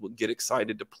fans will get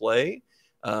excited to play.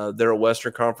 They're a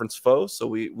Western Conference foe, so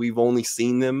we've only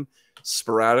seen them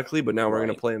sporadically, but now we're going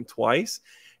to play them twice.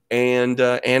 And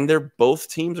they're both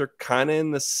teams are kind of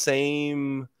in the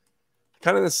same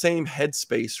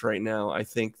headspace right now. I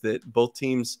think that both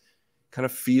teams kind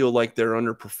of feel like they're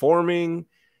underperforming.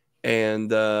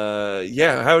 And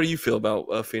yeah, how do you feel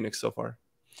about Phoenix so far?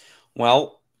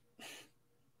 Well,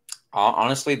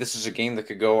 honestly, this is a game that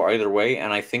could go either way,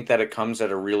 and I think that it comes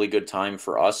at a really good time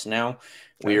for us now.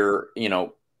 We're, you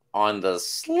know, on the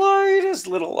slightest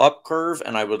little up curve,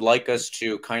 and I would like us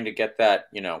to kind of get that,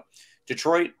 you know,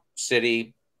 Detroit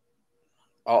City,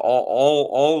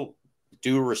 all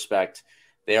due respect,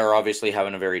 they are obviously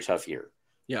having a very tough year.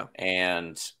 Yeah.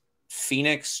 And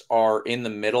Phoenix are in the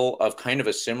middle of kind of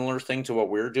a similar thing to what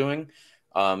we're doing.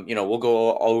 You know, we'll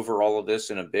go over all of this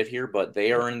in a bit here, but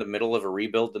they are in the middle of a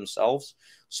rebuild themselves.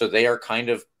 So they are kind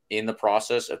of in the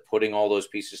process of putting all those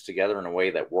pieces together in a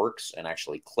way that works and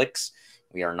actually clicks.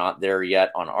 We are not there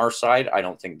yet on our side. I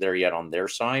don't think they're yet on their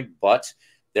side, but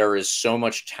there is so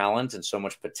much talent and so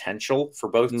much potential for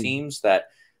both teams that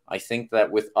I think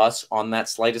that with us on that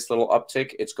slightest little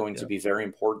uptick, it's going to be very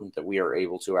important that we are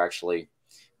able to actually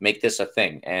make this a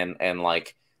thing and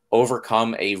like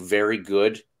overcome a very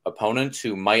good opponent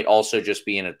who might also just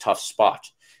be in a tough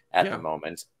spot at the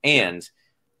moment. And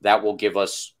that will give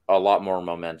us a lot more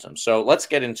momentum. So let's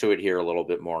get into it here a little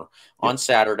bit more. On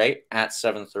Saturday at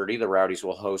 7:30, the Rowdies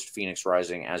will host Phoenix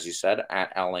Rising, as you said,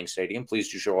 at Ao Lang Stadium. Please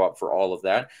do show up for all of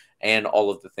that and all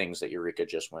of the things that Eureka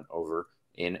just went over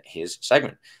in his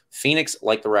segment. Phoenix,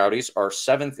 like the Rowdies, are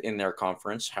 7th in their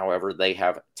conference. However, they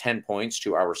have 10 points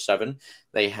to our 7.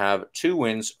 They have 2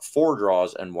 wins, 4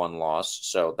 draws, and 1 loss.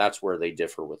 So that's where they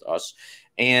differ with us.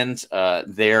 And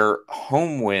their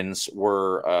home wins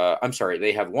were,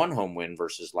 they have 1 home win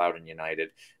versus Loudoun United,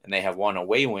 and they have 1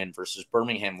 away win versus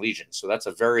Birmingham Legion. So that's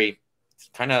a very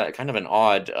kind of an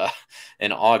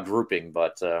odd grouping,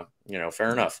 but you know,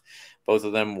 fair enough. Both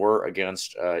of them were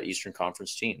against Eastern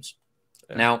Conference teams.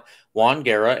 Now, Juan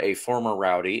Guerra, a former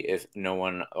Rowdy, if no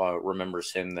one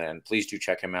remembers him, then please do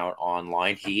check him out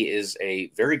online. He is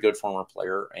a very good former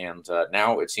player, and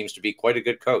now it seems to be quite a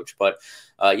good coach. But,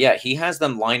 yeah, he has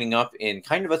them lining up in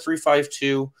kind of a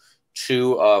 3-5-2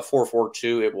 to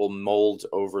 4-4-2. It will mold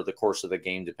over the course of the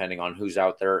game depending on who's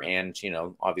out there and, you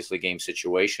know, obviously game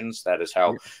situations. That is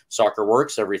how soccer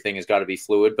works. Everything has got to be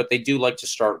fluid. But they do like to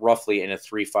start roughly in a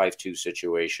 3-5-2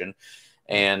 situation.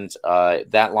 And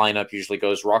that lineup usually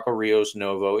goes Rocco Rios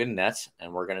Novo in net,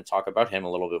 and we're going to talk about him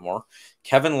a little bit more.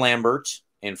 Kevin Lambert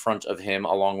in front of him,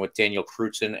 along with Daniel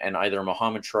Crutzen and either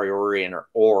Mohamed Traore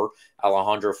or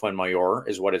Alejandro Fuenmayor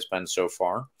is what it's been so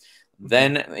far.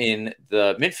 Then in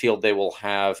the midfield, they will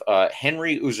have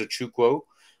Henry Uzochukwu,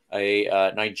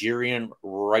 a Nigerian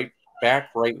right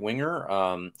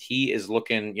winger. He is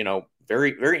looking, you know,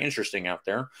 very, very interesting out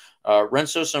there.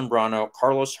 Renzo Zambrano,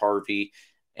 Carlos Harvey,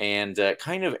 and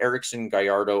kind of Erickson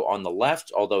Gallardo on the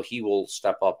left, although he will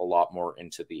step up a lot more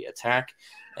into the attack.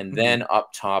 And then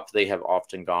up top, they have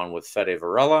often gone with Fede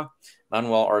Varela,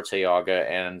 Manuel Arteaga,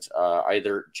 and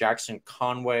either Jackson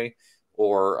Conway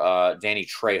or Danny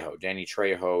Trejo. Danny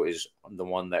Trejo is the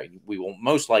one that we will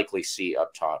most likely see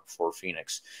up top for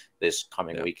Phoenix this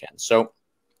coming weekend. So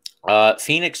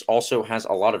Phoenix also has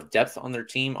a lot of depth on their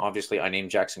team. Obviously, I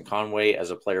named Jackson Conway as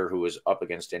a player who is up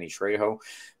against Danny Trejo,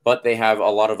 but they have a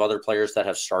lot of other players that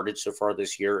have started so far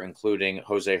this year, including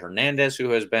Jose Hernandez,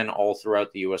 who has been all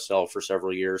throughout the USL for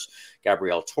several years,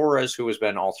 Gabriel Torres, who has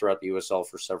been all throughout the USL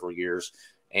for several years,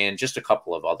 and just a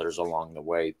couple of others along the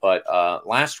way. But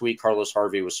last week, Carlos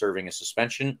Harvey was serving a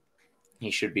suspension.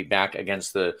 He should be back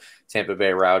against the Tampa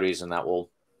Bay Rowdies, and that will,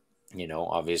 you know,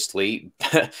 obviously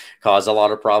cause a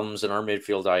lot of problems in our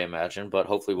midfield, I imagine, but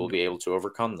hopefully we'll be able to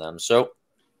overcome them. So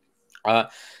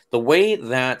the way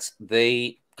that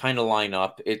they kind of line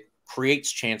up, it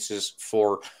creates chances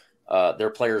for their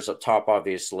players up top,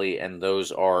 obviously, and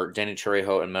those are Danny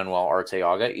Trejo and Manuel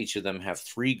Arteaga. Each of them have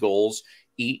 3 goals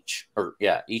each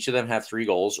of them have 3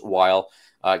 goals, while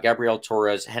Gabriel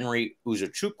Torres, Henry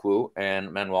Uzuchukwu,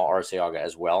 and Manuel Arteaga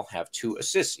as well have 2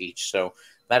 assists each. So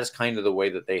that is kind of the way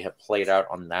that they have played out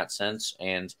on that sense.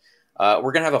 And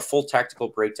we're going to have a full tactical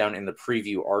breakdown in the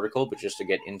preview article, but just to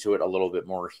get into it a little bit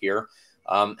more here.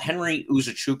 Henry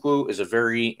Uzuchukwu is a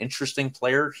very interesting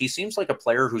player. He seems like a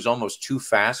player who's almost too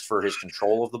fast for his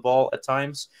control of the ball at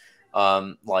times.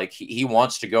 Like he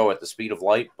wants to go at the speed of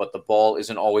light, but the ball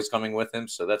isn't always coming with him.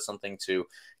 So that's something to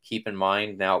keep in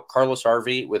mind. Now, Carlos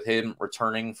Arvi, with him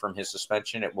returning from his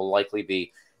suspension, it will likely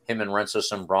be him and Renzo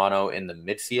Sembrano in the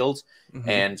midfield. Mm-hmm.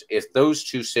 And if those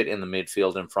two sit in the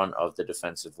midfield in front of the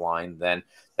defensive line, then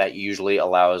that usually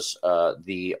allows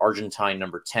the Argentine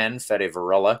number 10, Fede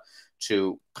Varela,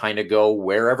 to kind of go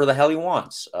wherever the hell he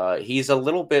wants. He's a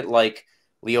little bit like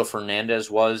Leo Fernandez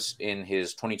was in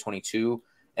his 2022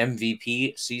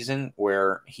 MVP season,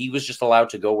 where he was just allowed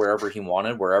to go wherever he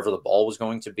wanted, wherever the ball was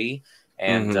going to be.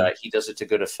 And he does it to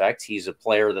good effect. He's a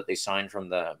player that they signed from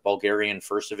the Bulgarian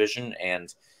First Division.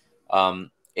 And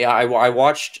I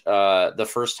watched the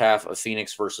first half of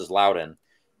Phoenix versus Loudoun,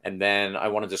 and then I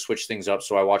wanted to switch things up.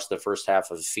 So I watched the first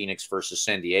half of Phoenix versus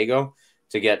San Diego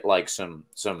to get like some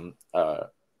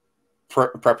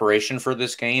preparation for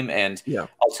this game. And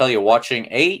I'll tell you,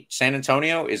 watching San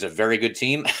Antonio is a very good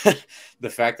team. The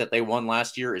fact that they won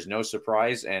last year is no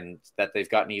surprise, and that they've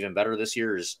gotten even better this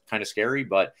year is kind of scary.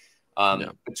 But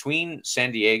between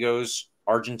San Diego's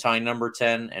Argentine number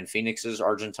 10 and Phoenix's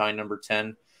Argentine number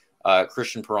 10,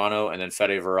 Christian Pirano, and then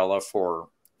Fede Varela for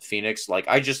Phoenix, like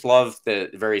I just love the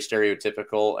very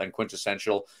stereotypical and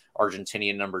quintessential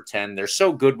Argentinian number 10. They're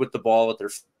so good with the ball at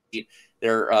their feet.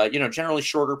 They're generally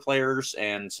shorter players,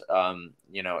 and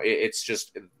it's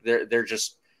just they're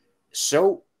just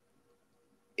so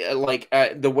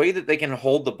the way that they can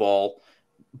hold the ball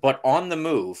but on the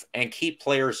move and keep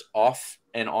players off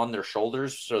and on their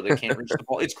shoulders so they can't reach the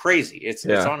ball. It's crazy. It's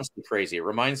honestly crazy. It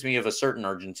reminds me of a certain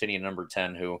Argentinian number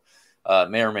 10 who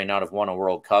may or may not have won a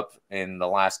World Cup in the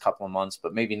last couple of months,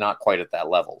 but maybe not quite at that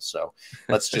level. So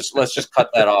let's just cut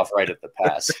that off right at the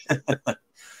pass.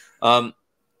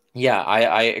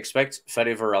 I expect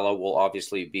Fede Varela will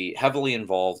obviously be heavily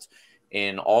involved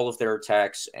in all of their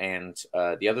attacks. And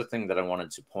the other thing that I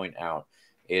wanted to point out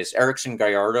is Erickson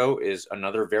Gallardo is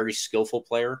another very skillful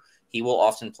player. He will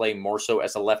often play more so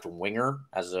as a left winger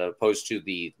as opposed to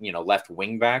the left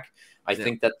wing back. I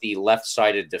think that the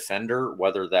left-sided defender,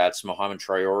 whether that's Mohamed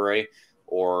Traore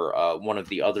or one of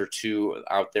the other two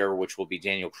out there, which will be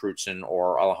Daniel Crutzen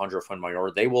or Alejandro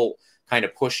Fuenmayor, they will kind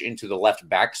of push into the left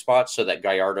back spot so that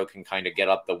Gallardo can kind of get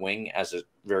up the wing as a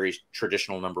very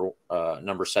traditional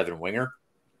number 7 winger.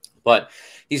 But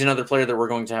he's another player that we're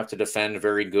going to have to defend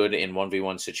very good in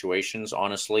 1v1 situations.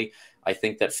 Honestly, I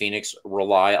think that Phoenix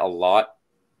rely a lot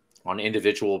on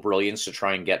individual brilliance to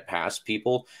try and get past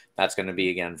people. That's going to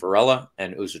be, again, Varela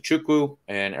and Uzuchukwu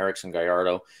and Erickson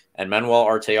Gallardo. And Manuel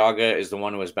Arteaga is the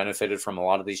one who has benefited from a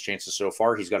lot of these chances so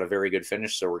far. He's got a very good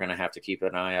finish, so we're going to have to keep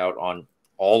an eye out on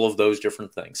all of those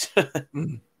different things. I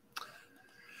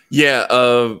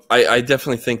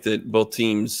definitely think that both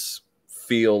teams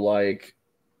feel like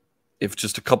if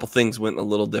just a couple things went a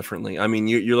little differently. I mean,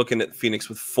 you're looking at Phoenix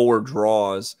with 4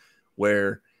 draws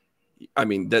where, I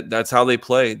mean, that's how they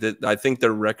play. I think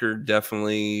their record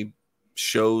definitely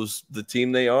shows the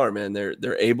team they are, man.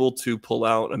 They're able to pull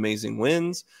out amazing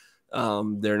wins.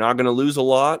 They're not going to lose a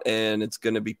lot, and it's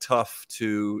going to be tough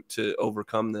to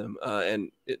overcome them.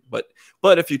 But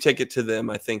if you take it to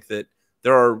them, I think that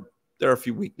there are a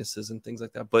few weaknesses and things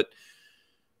like that. But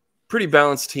pretty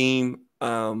balanced team.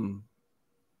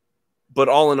 But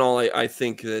all in all, I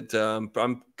think that I'm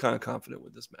kind of confident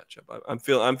with this matchup. I'm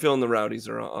feeling the Rowdies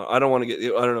are. I don't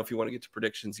know if you want to get to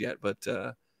predictions yet, but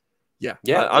I'm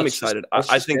excited.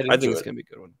 I think it's going to be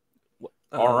a good one.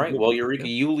 All right. Well, Eureka,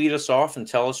 you lead us off and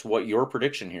tell us what your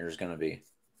prediction here is going to be.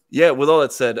 Yeah. With all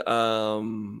that said, I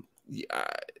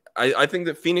think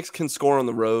that Phoenix can score on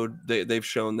the road. They've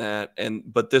shown that,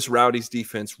 but this Rowdies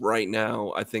defense right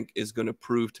now, I think, is going to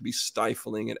prove to be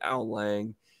stifling at Al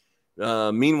Lang.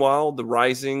 Meanwhile, the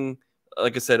Rising,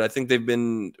 like I said, I think they've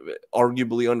been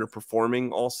arguably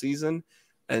underperforming all season,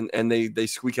 and they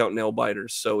squeak out nail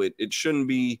biters. So it shouldn't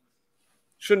be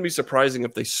surprising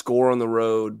if they score on the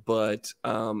road. But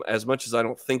as much as I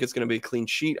don't think it's going to be a clean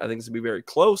sheet, I think it's going to be very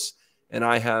close. And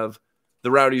I have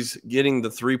the Rowdies getting the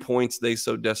 3 points they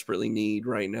so desperately need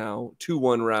right now.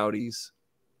 2-1 Rowdies.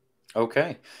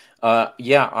 Okay.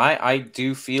 I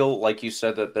do feel like you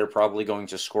said that they're probably going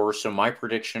to score. So my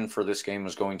prediction for this game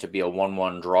is going to be a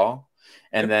 1-1 draw.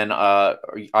 And then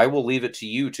I will leave it to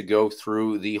you to go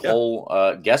through the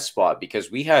whole guest spot,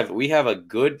 because we have a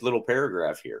good little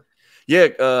paragraph here. Yeah,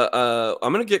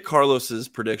 I'm gonna get Carlos's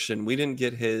prediction. We didn't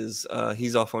get his.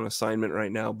 He's off on assignment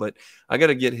right now, but I got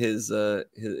to get his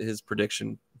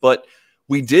prediction. But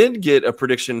we did get a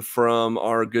prediction from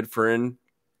our good friend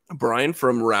Brian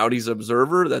from Rowdies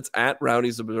Observer. That's at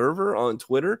Rowdies Observer on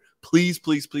Twitter. Please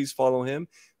follow him.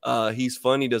 He's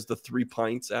fun. He does the 3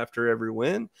 pints after every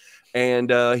win, and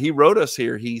he wrote us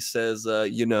here. He says,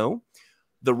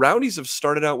 the Rowdies have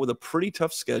started out with a pretty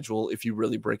tough schedule if you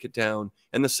really break it down,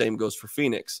 and the same goes for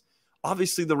Phoenix.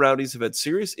 Obviously, the Rowdies have had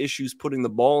serious issues putting the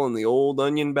ball in the old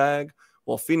onion bag,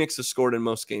 while Phoenix has scored in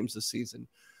most games this season.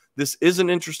 This is an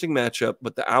interesting matchup,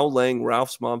 but the Ao Lang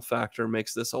Ralph's Mob factor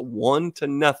makes this a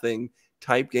 1-0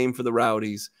 type game for the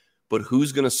Rowdies. But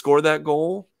who's going to score that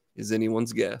goal is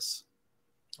anyone's guess.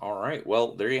 All right.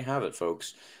 Well, there you have it,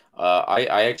 folks. I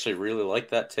actually really like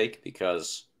that take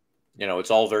because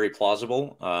it's all very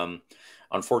plausible.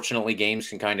 Unfortunately, games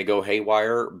can kind of go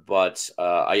haywire, but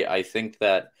I think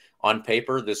that on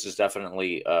paper, this is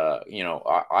definitely,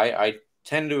 I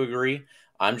tend to agree.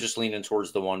 I'm just leaning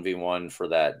towards the 1v1 for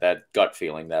that gut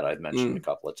feeling that I've mentioned a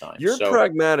couple of times. You're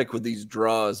pragmatic with these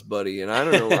draws, buddy, and I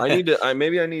don't know. I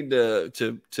need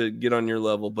to get on your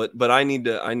level, but I need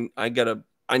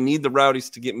the Rowdies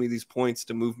to get me these points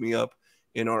to move me up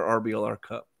in our RBLR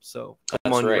Cup. So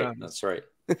that's right. That's right.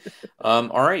 All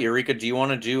right, Eureka, do you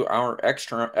want to do our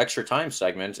extra time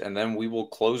segment, and then we will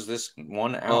close this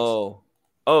one out?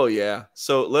 Oh yeah.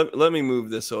 So let me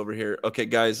move this over here. Okay,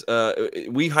 guys,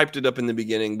 we hyped it up in the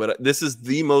beginning, but this is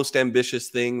the most ambitious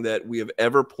thing that we have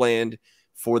ever planned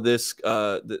for this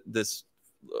this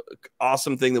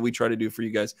awesome thing that we try to do for you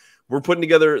guys. We're putting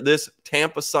together this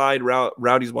Tampa side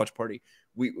Rowdies watch party.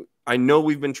 I know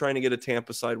we've been trying to get a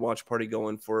Tampa side watch party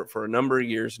going for a number of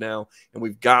years now, and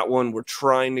we've got one. We're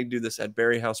trying to do this at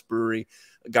Berry House Brewery.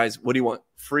 Guys, what do you want?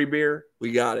 Free beer?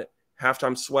 We got it.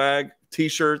 Halftime swag,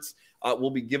 T-shirts.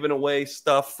 We'll be giving away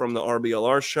stuff from the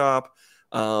RBLR shop.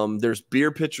 There's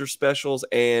beer pitcher specials,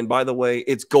 and by the way,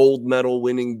 it's gold medal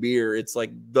winning beer. It's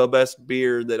like the best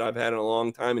beer that I've had in a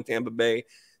long time in Tampa Bay.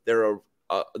 They're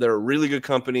a really good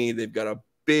company. They've got a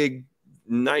big,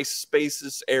 nice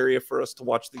spacious area for us to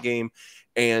watch the game,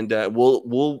 and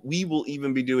we will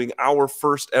even be doing our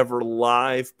first ever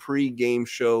live pre-game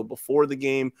show before the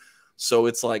game. So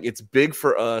it's big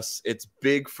for us, it's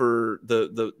big for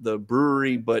the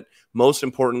brewery, but most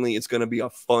importantly, it's going to be a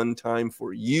fun time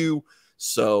for you.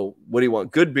 So what do you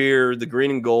want? Good beer, the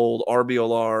green and gold,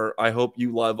 RBLR. I hope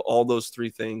you love all those 3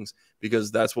 things,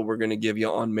 because that's what we're going to give you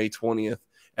on May 20th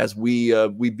as we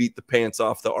beat the pants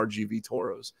off the RGV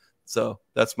Toros. So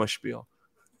that's my spiel.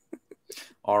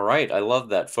 All right. I love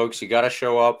that, folks. You got to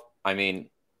show up. I mean,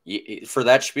 for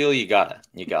that spiel, you gotta.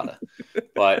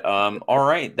 But all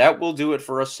right, that will do it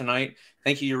for us tonight.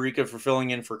 Thank you, Eureka, for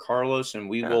filling in for Carlos, and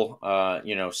we will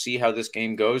see how this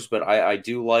game goes. But I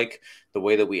do like the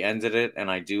way that we ended it,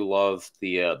 and I do love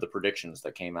the predictions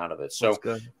that came out of it. So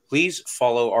please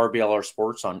follow RBLR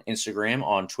Sports on Instagram,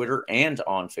 on Twitter, and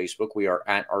on Facebook. We are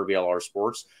at RBLR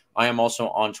Sports. I am also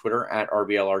on Twitter at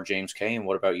RBLR James K. And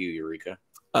what about you, Eureka?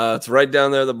 It's right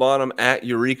down there at the bottom at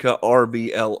Eureka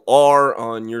RBLR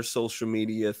on your social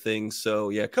media things. So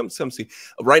yeah, come see.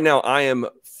 Right now, I am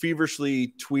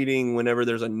feverishly tweeting whenever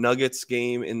there's a Nuggets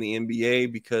game in the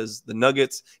NBA, because the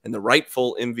Nuggets and the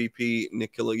rightful MVP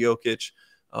Nikola Jokic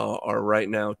are right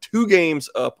now 2 games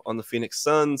up on the Phoenix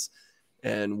Suns,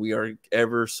 and we are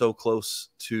ever so close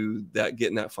to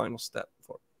getting that final step.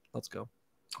 Let's go.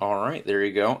 All right, there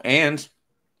you go. And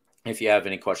if you have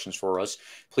any questions for us,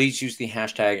 please use the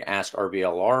hashtag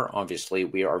AskRBLR. Obviously,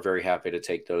 we are very happy to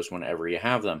take those whenever you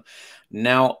have them.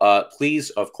 Now, please,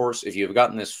 of course, if you've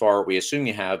gotten this far, we assume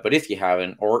you have, but if you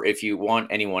haven't, or if you want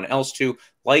anyone else to,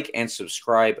 like and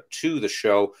subscribe to the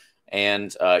show.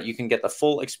 And you can get the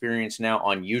full experience now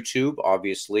on YouTube.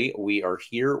 Obviously, we are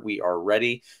here. We are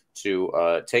ready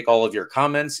to take all of your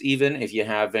comments, even if you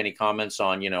have any comments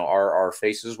on, our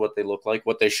faces, what they look like,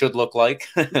 what they should look like,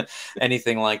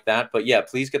 anything like that. But yeah,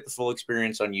 please get the full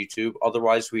experience on YouTube.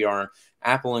 Otherwise, we are on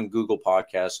Apple and Google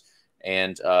Podcasts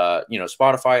and,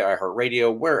 Spotify,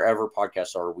 iHeartRadio, wherever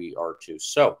podcasts are, we are too.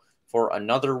 So for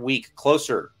another week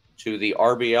closer to the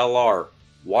RBLR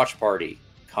watch party,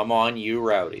 come on, you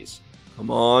Rowdies. Come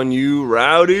on, you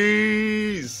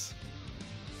Rowdies.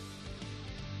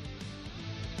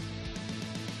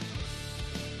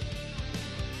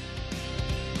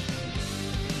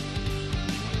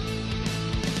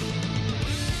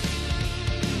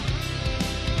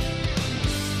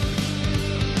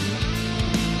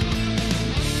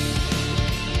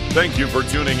 Thank you for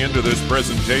tuning into this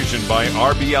presentation by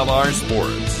RBLR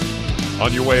Sports.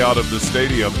 On your way out of the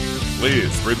stadium,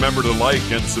 please remember to like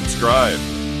and subscribe.